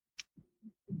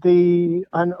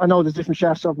know there's different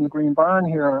chefs up in the Green Barn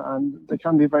here, and they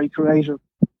can be very creative.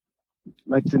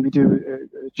 Like we do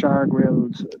char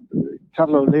grilled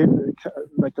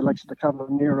like the likes of the Cavolo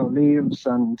Nero leaves,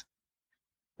 and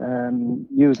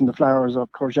using the flowers of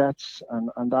courgettes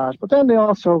and that. But then they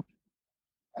also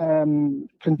can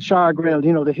char grill,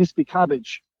 the hispy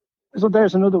cabbage. So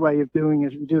there's another way of doing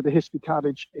it. You do the hispy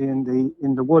cabbage in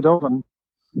the wood oven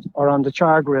or on the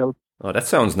char grill. Oh, that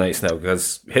sounds nice now,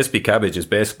 because hispy cabbage is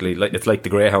basically it's like the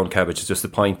greyhound cabbage. It's just a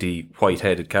pointy,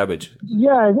 white-headed cabbage.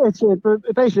 Yeah, it's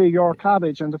basically your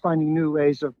cabbage, and they're finding new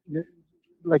ways of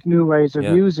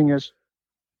using it.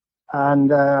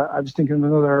 And I was thinking of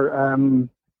another.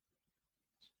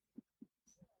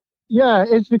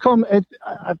 It's become, as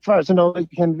far as I know,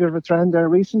 it became a bit of a trend there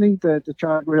recently. The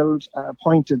char grilled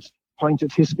pointed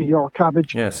hispy York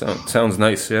cabbage. Yeah, sounds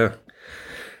nice. Yeah.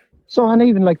 So, and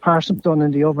even like parsnip done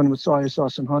in the oven with soy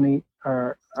sauce and honey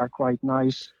are quite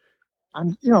nice.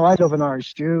 And, I love an Irish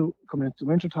stew coming into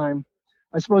wintertime.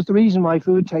 I suppose the reason my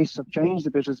food tastes have changed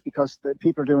a bit is because the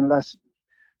people are doing less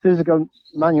physical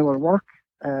manual work.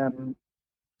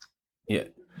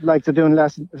 Like they're doing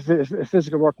less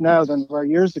physical work now than were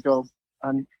years ago.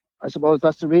 And I suppose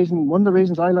that's one of the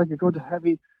reasons I like a good,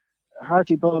 heavy,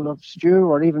 hearty bowl of stew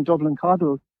or even Dublin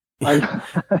coddle.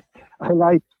 I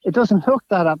like, it doesn't look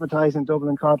that appetizing,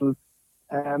 Dublin coddle.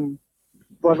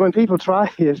 But when people try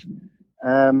it,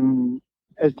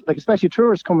 like especially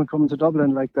tourists coming to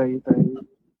Dublin, like they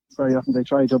very often they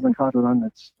try Dublin coddle, and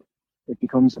it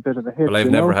becomes a bit of a hit. Well,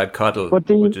 I've never had coddle. But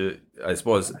I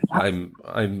suppose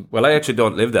well, I actually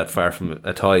don't live that far from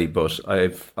Athy, but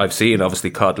I've seen obviously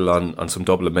coddle on some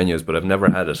Dublin menus, but I've never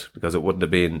had it because it wouldn't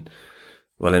have been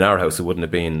well, in our house, it wouldn't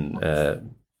have been, I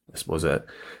suppose, a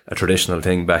traditional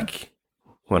thing back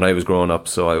when I was growing up.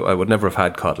 So I would never have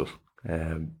had cottle.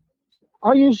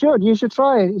 Oh, you should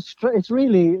try it. It's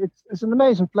really, it's an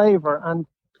amazing flavor. And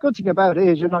the good thing about it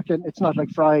is it's not like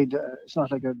fried, it's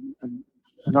not like an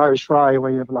Irish fry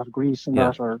where you have a lot of grease and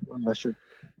that, or unless you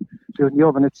do it in the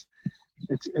oven. It's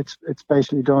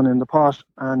basically done in the pot.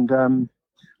 And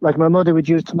like my mother would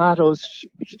use tomatoes.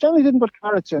 She generally didn't put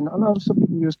carrots in. I know some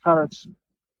people use carrots,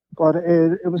 but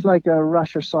it was like a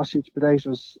rasher sausage,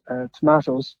 potatoes,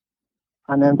 tomatoes,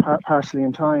 and then parsley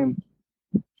and thyme.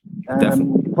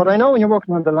 But I know when you're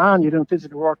working on the land, you're doing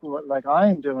physical work like I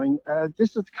am doing. This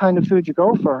is the kind of food you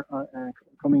go for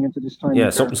coming into this time. Yeah,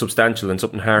 something substantial and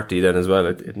something hearty then as well.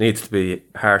 It needs to be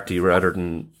hearty rather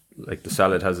than like the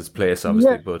salad has its place,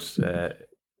 obviously. Yeah. But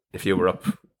if you were up,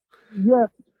 yeah,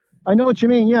 I know what you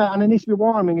mean. Yeah, and it needs to be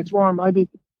warming. It's warm. I'd be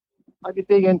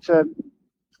big into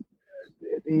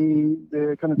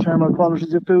the kind of thermal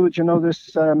qualities of food. You know,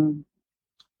 this I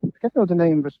can't know the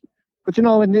name of it. But you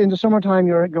know, in the summertime,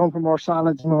 you're going for more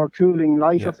salads, more cooling,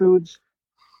 lighter foods.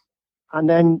 And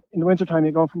then in the wintertime,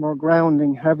 you're going for more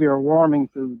grounding, heavier, warming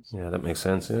foods. Yeah, that makes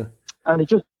sense, yeah. And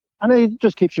it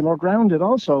just keeps you more grounded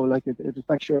also. Like it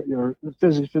affects your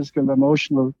physical and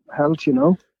emotional health, you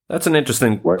know. That's an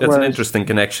interesting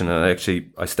connection. And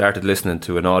I started listening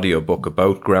to an audio book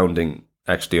about grounding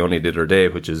actually only the other day,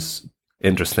 which is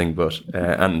interesting. But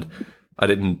and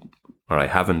I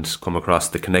haven't come across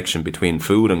the connection between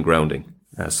food and grounding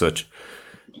as such.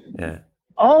 Yeah.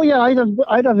 Oh yeah, I'd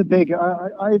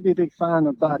be a big fan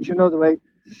of that. You know, the way,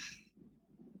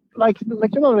 like you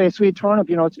know, the way a sweet turnip,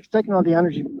 you know, it's taking all the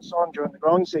energy from the sun during the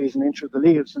growing season in through the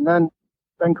leaves, and then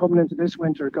coming into this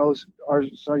winter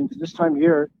into this time of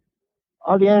year,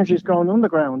 all the energy is going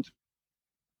underground.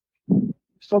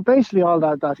 So basically, all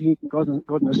that heat and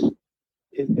goodness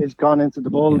is gone into the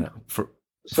bulb. Yeah,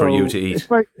 for you to eat.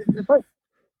 So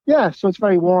it's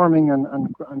very warming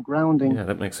and grounding. Yeah,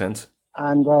 that makes sense.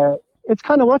 And it's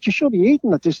kind of what you should be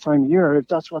eating at this time of year, if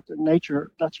that's what the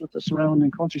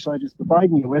surrounding countryside is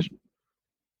providing you with.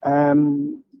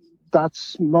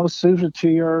 That's most suited to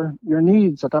your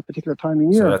needs at that particular time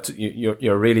of year. So that's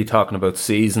you're really talking about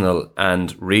seasonal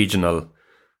and regional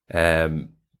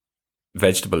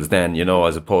vegetables then, you know,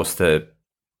 as opposed to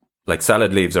like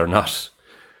salad leaves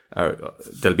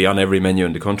they'll be on every menu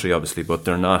in the country, obviously, but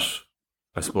they're not,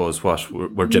 I suppose, what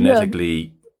we're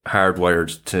genetically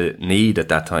hardwired to need at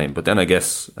that time. But then I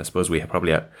suppose we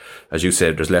probably, as you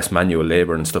said, there's less manual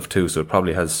labour and stuff too, so it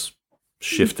probably has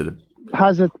shifted.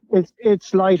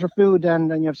 It's lighter food then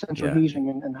you have central heating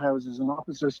in houses and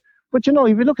offices. But you know,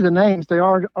 if you look at the names, they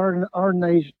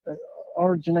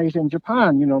originate in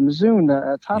Japan. You know,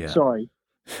 Mizuna, Tatsoi.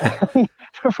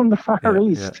 They're from the Far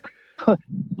East. Yeah.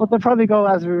 But they probably go,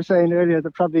 as we were saying earlier,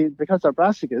 because they're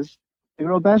brassicas, they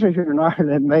grow better here in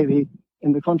Ireland, maybe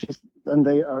in the countries than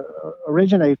they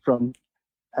originate from.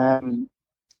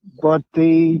 But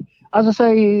as I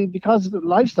say, because the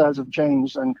lifestyles have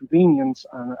changed and convenience,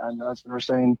 and as we were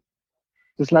saying,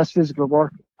 there's less physical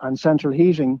work and central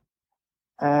heating,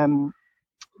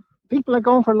 people are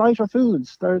going for lighter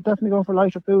foods. They're definitely going for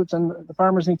lighter foods, and the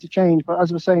farmers need to change. But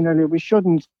as I was saying earlier, we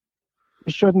shouldn't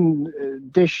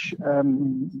dish,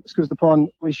 excuse the pun,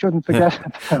 we shouldn't forget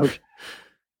about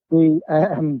we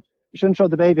shouldn't throw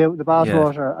the baby out with the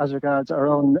bathwater as regards our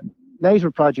own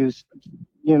native produce.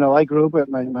 You know, I grew up with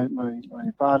my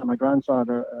father, my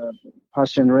grandfather,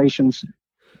 past generations,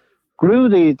 grew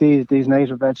these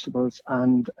native vegetables,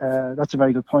 and that's a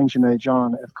very good point you made,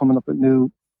 John, of coming up with new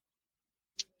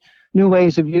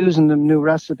ways of using them, new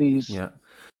recipes. Yeah.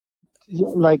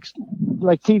 Like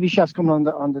TV chefs coming on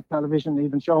the television,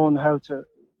 even showing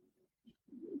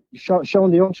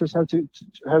showing the youngsters how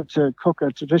to cook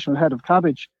a traditional head of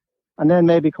cabbage, and then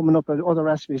maybe coming up with other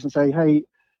recipes and say, hey,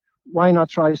 why not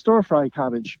try stir-fry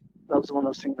cabbage? That was the one I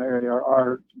was thinking earlier.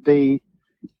 Or you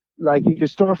could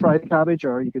stir-fry the cabbage,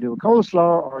 or you could do a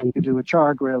coleslaw, or you could do a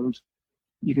char-grilled.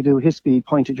 You could do a Hispy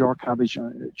pointed York cabbage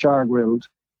char-grilled,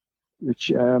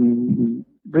 which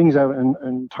brings out an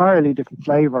entirely different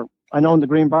flavour. I know in the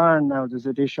Green Barn now there's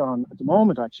a dish on at the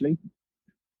moment, actually.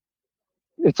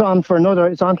 It's on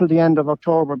till the end of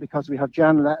October, because we have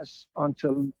gem lettuce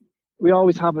we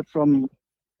always have it from,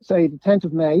 say, the 10th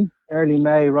of May, early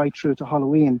May, right through to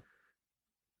Halloween.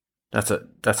 That's a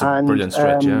brilliant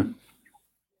stretch, yeah.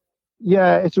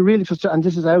 Yeah, it's a really, and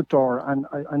this is outdoor, and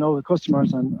I know the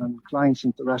customers and clients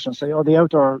in the restaurant say, oh, the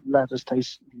outdoor lettuce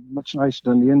tastes much nicer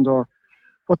than the indoor.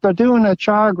 But they're doing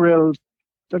char-grilled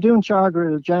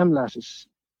gem lettuce.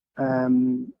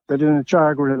 They're doing a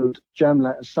char-grilled gem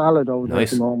lettuce salad over there at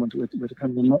the moment with a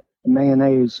kind of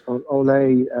mayonnaise,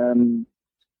 Olay,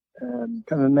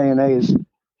 kind of mayonnaise.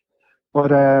 But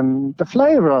the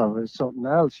flavour of it is something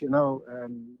else,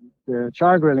 the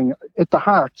char grilling, it's the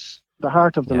heart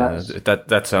of the lettuce.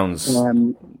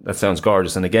 That sounds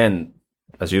gorgeous. And again,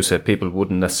 as you said, people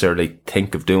wouldn't necessarily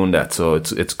think of doing that. So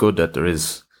it's good that there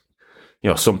is,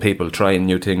 some people trying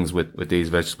new things with these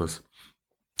vegetables.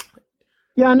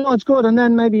 Yeah, no, it's good. And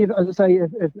then maybe, as I say,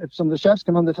 if some of the chefs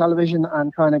came on the television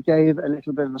and kind of gave a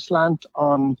little bit of a slant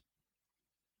on,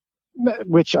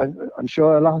 which I'm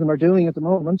sure a lot of them are doing at the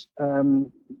moment,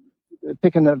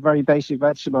 picking a very basic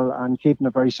vegetable and keeping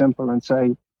it very simple and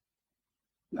say,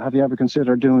 have you ever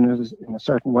considered doing it in a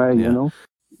certain way,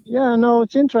 Yeah, no,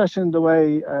 it's interesting the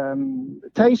way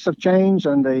tastes have changed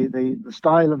and the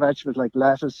style of vegetables like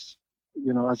lettuce,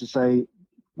 as I say,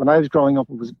 when I was growing up,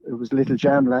 it was little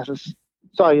gem lettuce.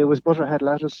 Sorry, it was butterhead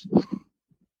lettuce.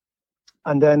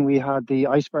 And then we had the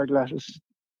iceberg lettuce.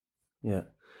 Yeah.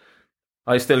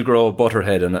 I still grow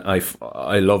butterhead, and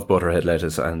I love butterhead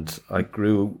lettuce, and I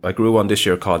grew one this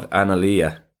year called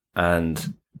Analea,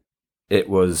 and it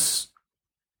was,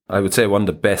 I would say, one of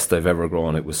the best I've ever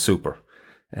grown. It was super,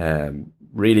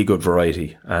 really good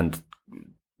variety, and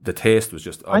the taste was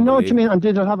just. I know what you mean. And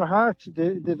did it have a heart?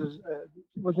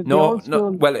 Was it no.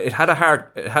 Well, it had a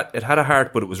heart. It had a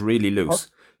heart, but it was really loose.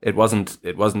 Oh. It wasn't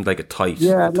like a tight.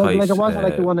 Yeah, like it wasn't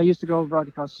like the one I used to go over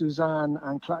called Suzanne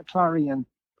and Clarion.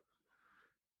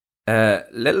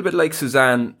 Little bit like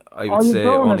Suzanne, I would say.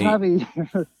 Only heavy.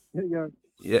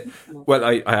 Yeah. Well,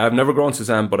 I have never grown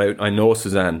Suzanne, but I know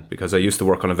Suzanne because I used to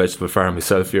work on a vegetable farm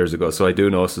myself years ago, so I do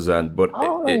know Suzanne. But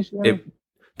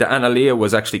the Analea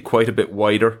was actually quite a bit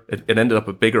wider. It ended up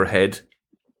a bigger head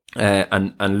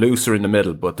and looser in the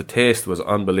middle, but the taste was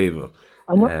unbelievable.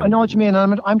 I know what you mean.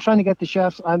 I'm trying to get the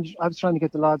chefs. I was trying to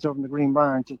get the lads over in the Green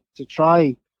Barn to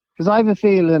try, because I have a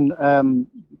feeling,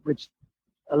 which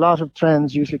a lot of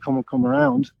trends usually come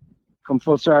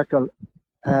full circle.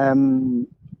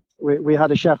 We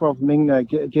had a chef over from England,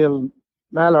 Gil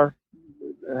Mellor,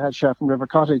 head chef from River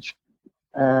Cottage.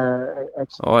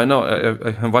 I know.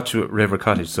 I watched River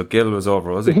Cottage. So Gil was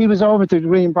over, was he? He was over to the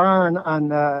Green Barn,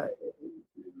 and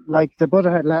like the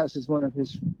butterhead lettuce is one of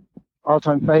his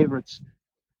all-time favourites.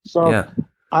 So yeah.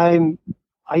 I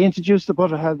introduced the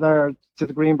butterhead there to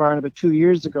the Green Barn about 2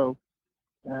 years ago.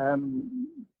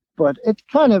 But it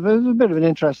kind of was a bit of an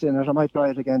interest in it. I might try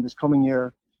it again this coming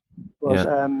year. But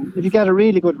if you get a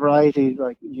really good variety,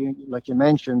 like you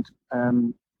mentioned,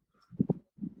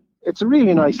 it's a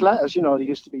really nice lettuce. It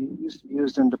used to be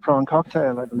used in the prawn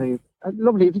cocktail, I believe.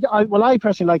 Lovely. I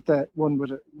personally like the one with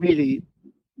a really,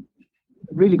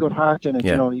 really good heart in it.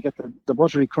 Yeah. You get the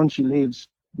buttery, crunchy leaves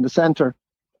in the centre.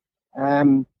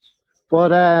 And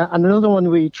another one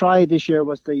we tried this year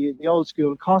was the old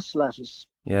school Cos lettuce.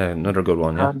 Yeah, another good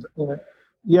one.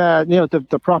 Yeah. And,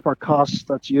 the proper Cos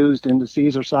that's used in the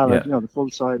Caesar salad. The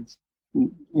full size.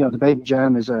 The baby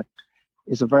jam is a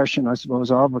version, I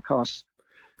suppose, of a Cos.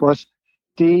 But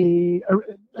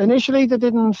initially they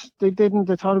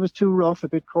thought it was too rough, a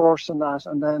bit coarse and that,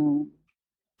 and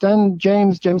then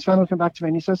James Fennell came back to me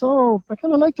and he says, "Oh, I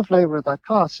kind of like the flavour of that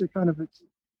Cos."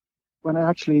 When I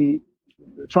actually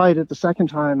tried it the second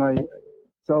time,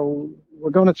 so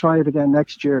we're going to try it again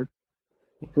next year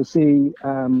to see,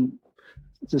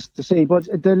 to see. But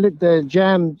the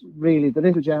jam really, the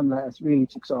little jam lettuce really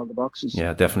ticks all the boxes.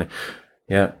 Yeah, definitely.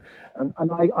 Yeah. And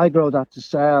I grow that to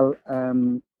sell.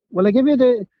 Will I give you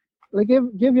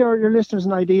give your listeners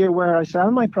an idea where I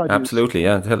sell my produce? Absolutely,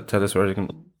 yeah. Tell us where you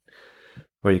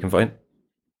can find.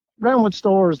 Roundwood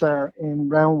stores there in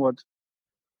Roundwood.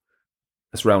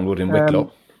 It's Roundwood in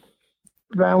Wicklow.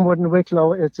 Roundwood in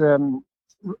Wicklow. It's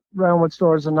Roundwood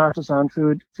stores an artisan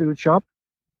food shop,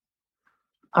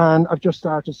 and I've just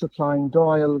started supplying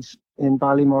Doyle's in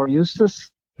Ballymore,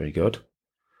 Eustace. Very good.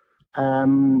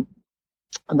 And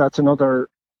that's another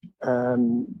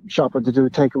shop where they do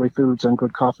takeaway foods and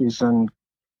good coffees and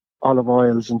olive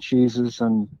oils and cheeses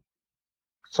and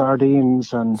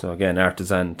sardines and. So again,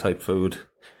 artisan type food.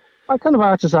 Kind of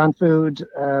artisan food.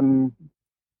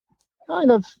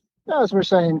 Kind of, as we're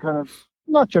saying, kind of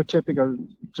not your typical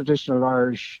traditional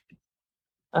Irish.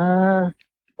 Well,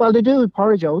 they do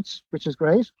porridge oats, which is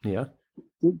great. Yeah.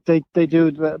 They do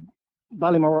the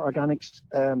Ballymore Organics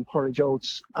porridge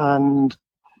oats, and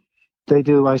they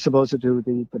do, I suppose,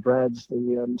 the breads,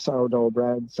 the sourdough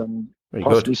breads and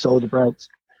possibly soda breads.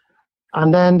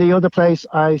 And then the other place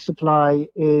I supply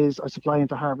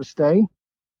into Harvest Day.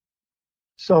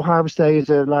 So Harvest Day is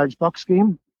a large box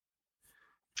scheme,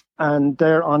 and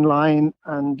they're online.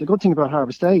 And the good thing about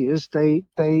Harvest Day is they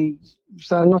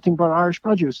sell nothing but Irish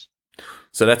produce.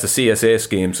 So that's a CSA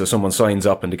scheme. So someone signs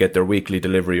up and they get their weekly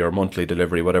delivery or monthly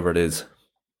delivery, whatever it is.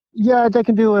 Yeah, they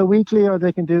can do a weekly or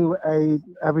they can do a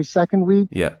every second week.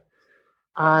 Yeah.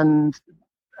 And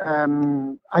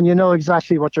you know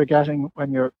exactly what you're getting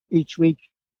when you're each week.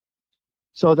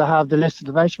 So they have the list of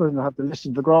the vegetables and they have the list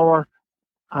of the grower,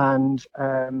 and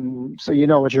so you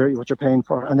know what you're paying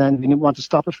for. And then if you want to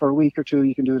stop it for a week or two,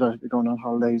 you can do that if you're going on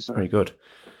holidays. Very good.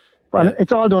 But Yeah.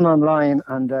 it's all done online,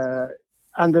 and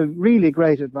the really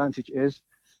great advantage is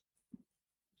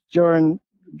during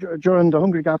the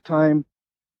Hungry Gap time,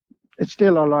 it's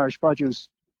still our large produce.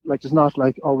 Like it's not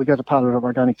like, oh, we get a pallet of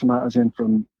organic tomatoes in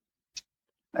from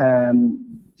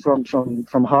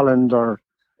Holland, or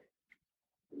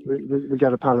we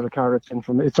get a pallet of carrots in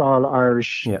from. It's all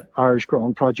Irish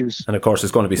grown produce. And of course,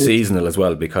 it's going to be seasonal as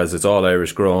well because it's all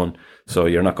Irish grown. So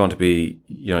you're not going to be,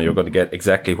 you're going to get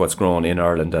exactly what's grown in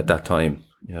Ireland at that time.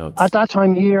 At that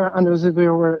time of year, and as we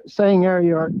were saying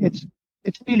earlier, it's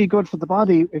really good for the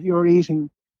body if you're eating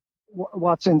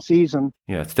what's in season.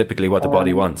 Yeah, it's typically what the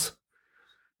body wants.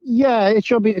 Yeah, it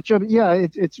should be. Yeah,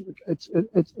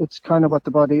 it's kind of what the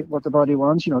body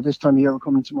wants. This time of year we're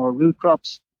coming to more root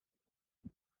crops.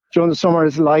 During the summer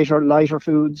it's lighter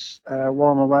foods,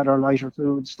 warmer weather, lighter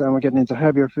foods. Then we're getting into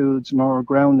heavier foods, more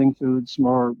grounding foods,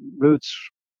 more roots,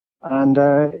 and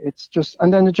it's just.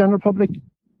 And then the general public,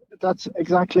 that's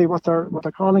exactly what they're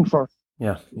calling for.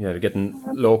 Yeah, they're getting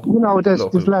local.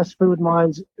 There's less food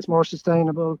miles. It's more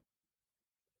sustainable.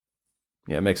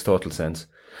 Yeah, it makes total sense.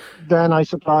 Then I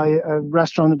supply a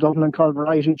restaurant in Dublin called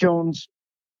Variety Jones,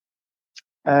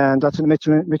 and that's a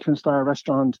Michelin star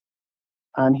restaurant.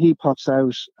 And he pops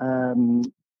out to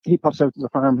the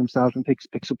farm himself and picks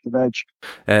up the veg.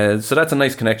 So that's a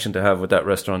nice connection to have with that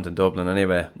restaurant in Dublin.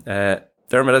 Anyway,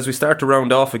 Dermot, as we start to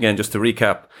round off again, just to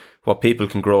recap what people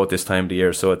can grow at this time of the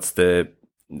year. So it's the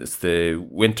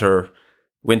winter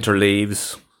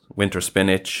leaves, winter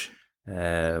spinach.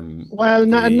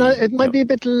 It might be a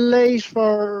bit late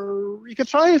for. You could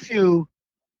try a few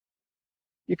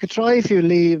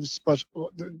leaves, but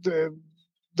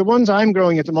the ones I'm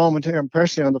growing at the moment here,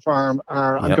 personally on the farm,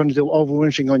 I'm going to do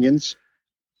overwintering onions,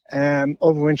 and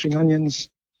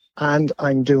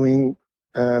I'm doing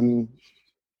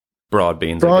broad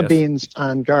beans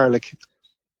and garlic.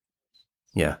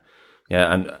 Yeah,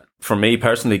 and for me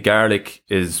personally, garlic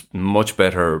is much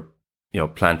better,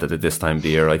 planted at this time of the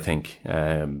year, I think.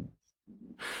 Well,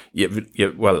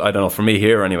 I don't know, for me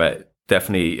here anyway,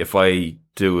 definitely if I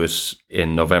do it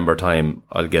in November time,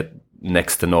 I'll get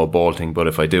next to no bolting, but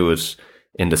if I do it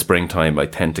in the springtime, I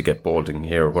tend to get bolting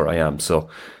here where I am. So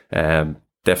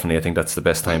definitely I think that's the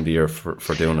best time of the year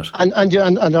for doing it.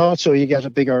 And also you get a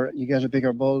bigger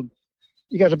bulb,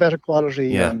 you get a better quality.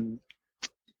 Yeah.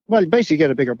 Well, basically you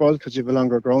get a bigger bulb because you have a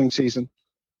longer growing season.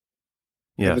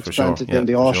 Yeah, it's for sure. planted in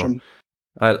the autumn. Sure.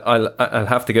 I'll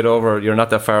have to get over. You're not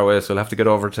that far away, so I'll have to get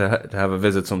over to have a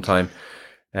visit sometime.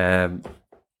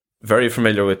 Very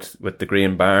familiar with the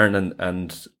Green Barn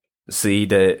and see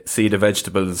the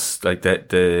vegetables, like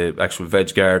the actual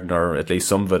veg garden, or at least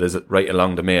some of it is right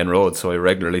along the main road. So I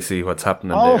regularly see what's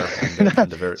happening there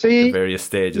and the various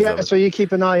stages. Yeah, of it. So you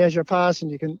keep an eye as you're passing.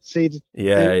 You can see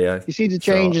you see the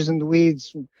changes in the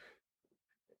weeds.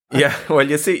 Yeah, well,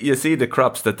 you see the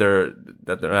crops that they're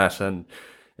at, and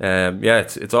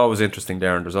it's always interesting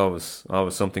there, and there's always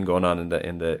something going on in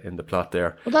the plot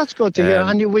there. Well, that's good to hear.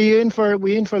 And were you in for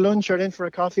lunch or in for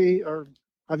a coffee, or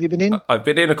have you been in? I've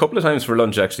been in a couple of times for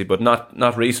lunch actually, but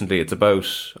not recently. I'd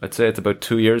say it's about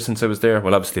 2 years since I was there.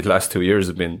 Well, obviously the last 2 years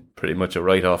have been pretty much a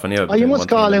write off. Anyway, you must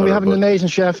call in. We have an amazing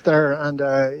chef there, and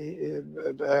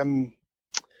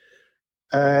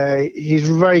he's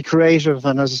very creative,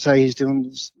 and as I say, he's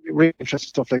doing really interesting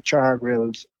stuff like char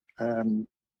grilled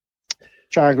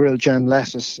gem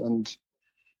lettuce, and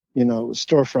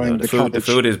stir frying the cabbage. The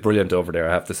food is brilliant over there,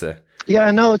 I have to say.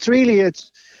 Yeah, no, it's really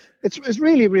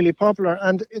really popular,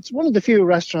 and it's one of the few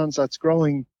restaurants that's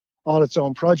growing all its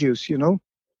own produce. Yeah,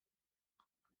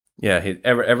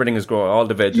 everything is growing. All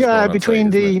the veg. Yeah, between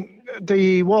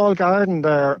the wall garden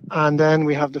there, and then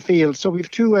we have the field. So we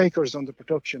have 2 acres under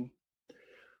production.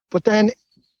 But then,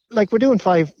 like, we're doing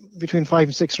between 500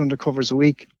 and 600 covers a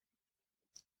week.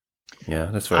 Yeah,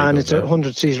 that's very and good, it's a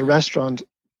 100-seater restaurant.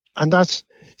 And as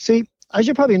you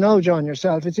probably know, John,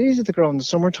 yourself, it's easy to grow in the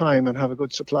summertime and have a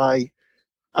good supply.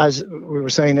 As we were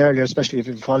saying earlier, especially if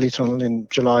you have a polytunnel in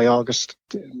July, August,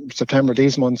 September,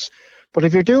 these months. But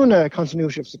if you're doing a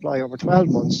continuity of supply over 12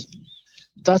 months,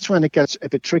 that's when it gets a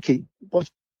bit tricky. But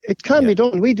it can be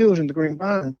done. We do it in the Green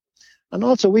Barn. And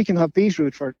also we can have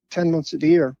beetroot for 10 months of the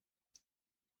year.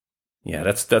 Yeah,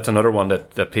 that's another one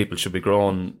that people should be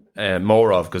growing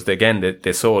more of, because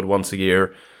they sow it once a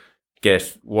year,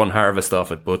 get one harvest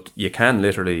off it, but you can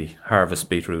literally harvest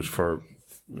beetroot for,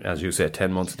 as you say,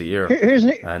 10 months of the year. Here's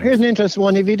an interesting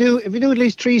one. If you do at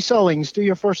least 3 sowings, do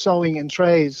your first sowing in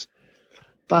trays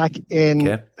back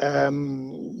in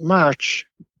March,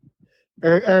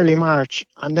 early March,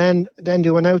 and then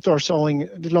do an outdoor sowing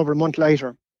a little over a month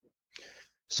later.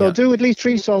 So do at least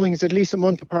 3 sowings at least a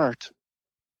month apart.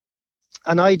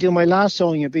 And I do my last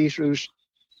sowing of beetroot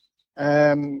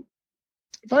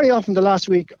very often the last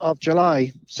week of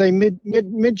July. Say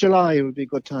mid-July would be a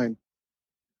good time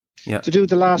to do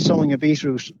the last sowing of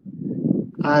beetroot.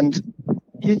 And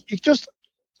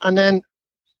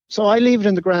so I leave it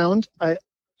in the ground. I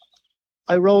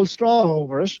roll straw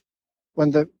over it.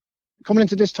 Coming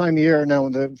into this time of year now,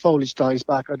 when the foliage dies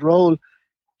back, I'd roll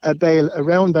a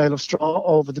round bale of straw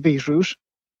over the beetroot.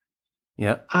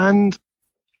 Yeah. And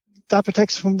that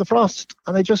protects from the frost.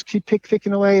 And I just keep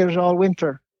picking away at it all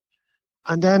winter.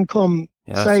 And then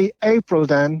say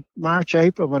March,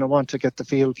 April, when I want to get the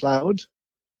field ploughed,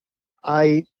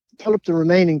 I pull up the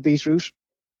remaining beetroot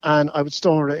and I would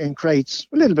store it in crates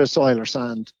with a little bit of soil or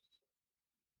sand.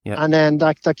 Yeah. And then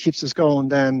that keeps us going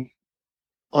then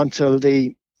until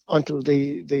the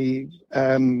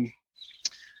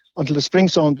spring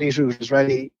sown beetroot is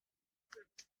ready.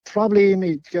 Probably,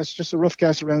 I guess, just a rough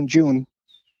guess, around June.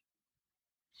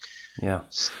 Yeah.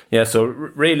 Yeah. So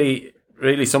really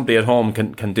somebody at home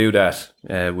can do that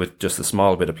with just a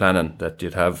small bit of planning, that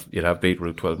you'd have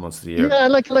beetroot 12 months of the year. Yeah,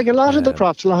 like a lot of the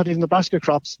crops, a lot of the Nebraska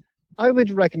crops, I would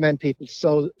recommend people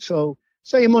so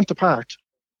say a month apart.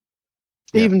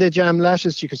 Yeah. Even the jam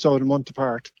lettuce, you could sow it a month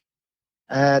apart.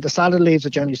 The salad leaves are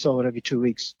generally sowed every 2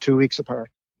 weeks apart.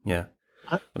 Yeah.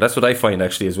 Well, that's what I find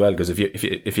actually as well, because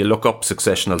if you look up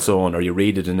successional sowing, or you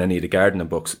read it in any of the gardening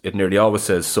books, it nearly always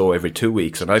says sow every 2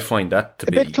 weeks, and I find that to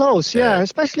be a bit close.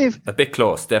 Especially if a bit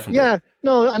close, definitely. Yeah,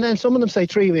 no, and then some of them say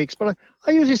 3 weeks, but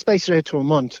I usually space it out to a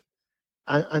month,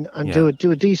 and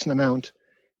do a decent amount,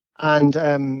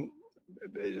 and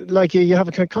like you have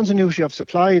a continuity of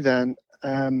supply then,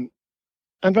 and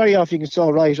very often you can sow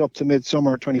right up to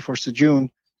midsummer, 21st of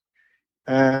June.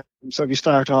 So if you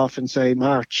start off in say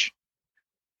March,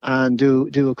 and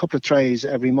do a couple of trays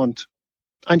every month.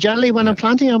 And generally when I'm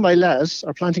planting out my lettuce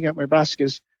or planting out my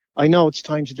brassicas, I know it's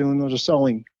time to do another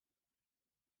sowing.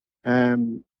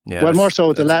 More so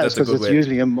with the lettuce, because it's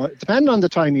usually depending on the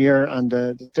time of year and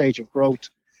the stage of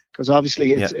growth, because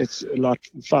obviously it's a lot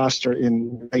faster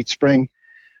in late spring.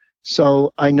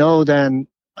 So I know then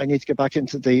I need to get back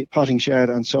into the potting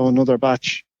shed and sow another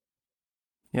batch.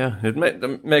 Yeah,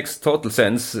 it makes total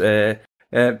sense.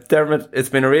 Dermot, it's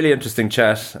been a really interesting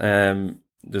chat.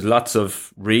 There's lots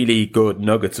of really good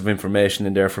nuggets of information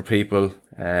in there for people.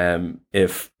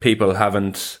 If people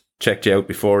haven't checked you out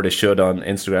before, they should on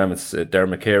Instagram. It's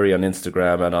Dermot Carey on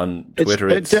Instagram, and on Twitter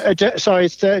it's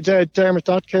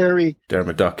Dermot.Carey.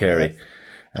 Dermot.Carey.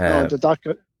 The dot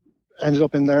ended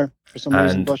up in there for some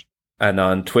reason. And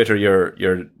on Twitter,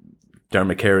 you're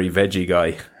Dermot Carey Veggie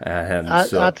Guy.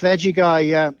 At Veggie Guy,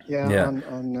 yeah.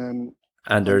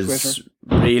 And there's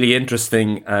really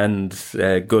interesting and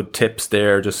good tips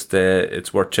there. Just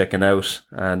it's worth checking out.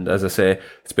 And as I say,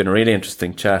 it's been a really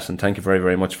interesting chat. And thank you very,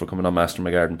 very much for coming on Master My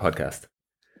Garden podcast.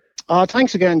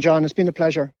 Thanks again, John. It's been a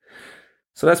pleasure.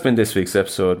 So that's been this week's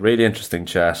episode. Really interesting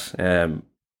chat.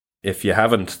 If you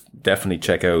haven't, definitely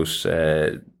check out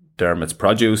Dermot's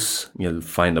produce. You'll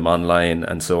find him online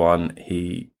and so on.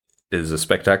 He is a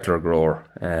spectacular grower.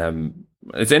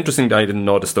 It's interesting that I didn't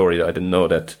know the story. I didn't know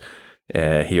that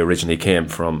he originally came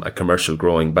from a commercial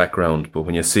growing background, but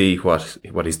when you see what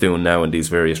he's doing now in these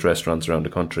various restaurants around the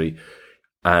country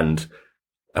and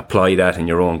apply that in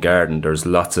your own garden, there's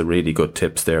lots of really good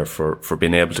tips there for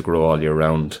being able to grow all year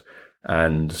round.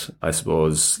 And I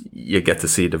suppose you get to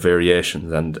see the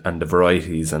variations and the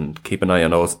varieties, and keep an eye on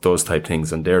those type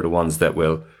things, and they're the ones that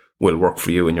will work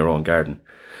for you in your own garden.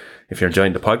 If you're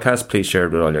enjoying the podcast, please share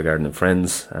it with all your gardening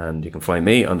friends, and you can find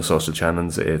me on the social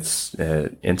channels. It's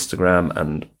Instagram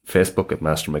and Facebook at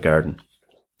Master My Garden.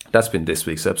 That's been this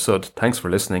week's episode. Thanks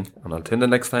for listening, and until the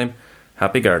next time,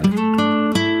 happy gardening.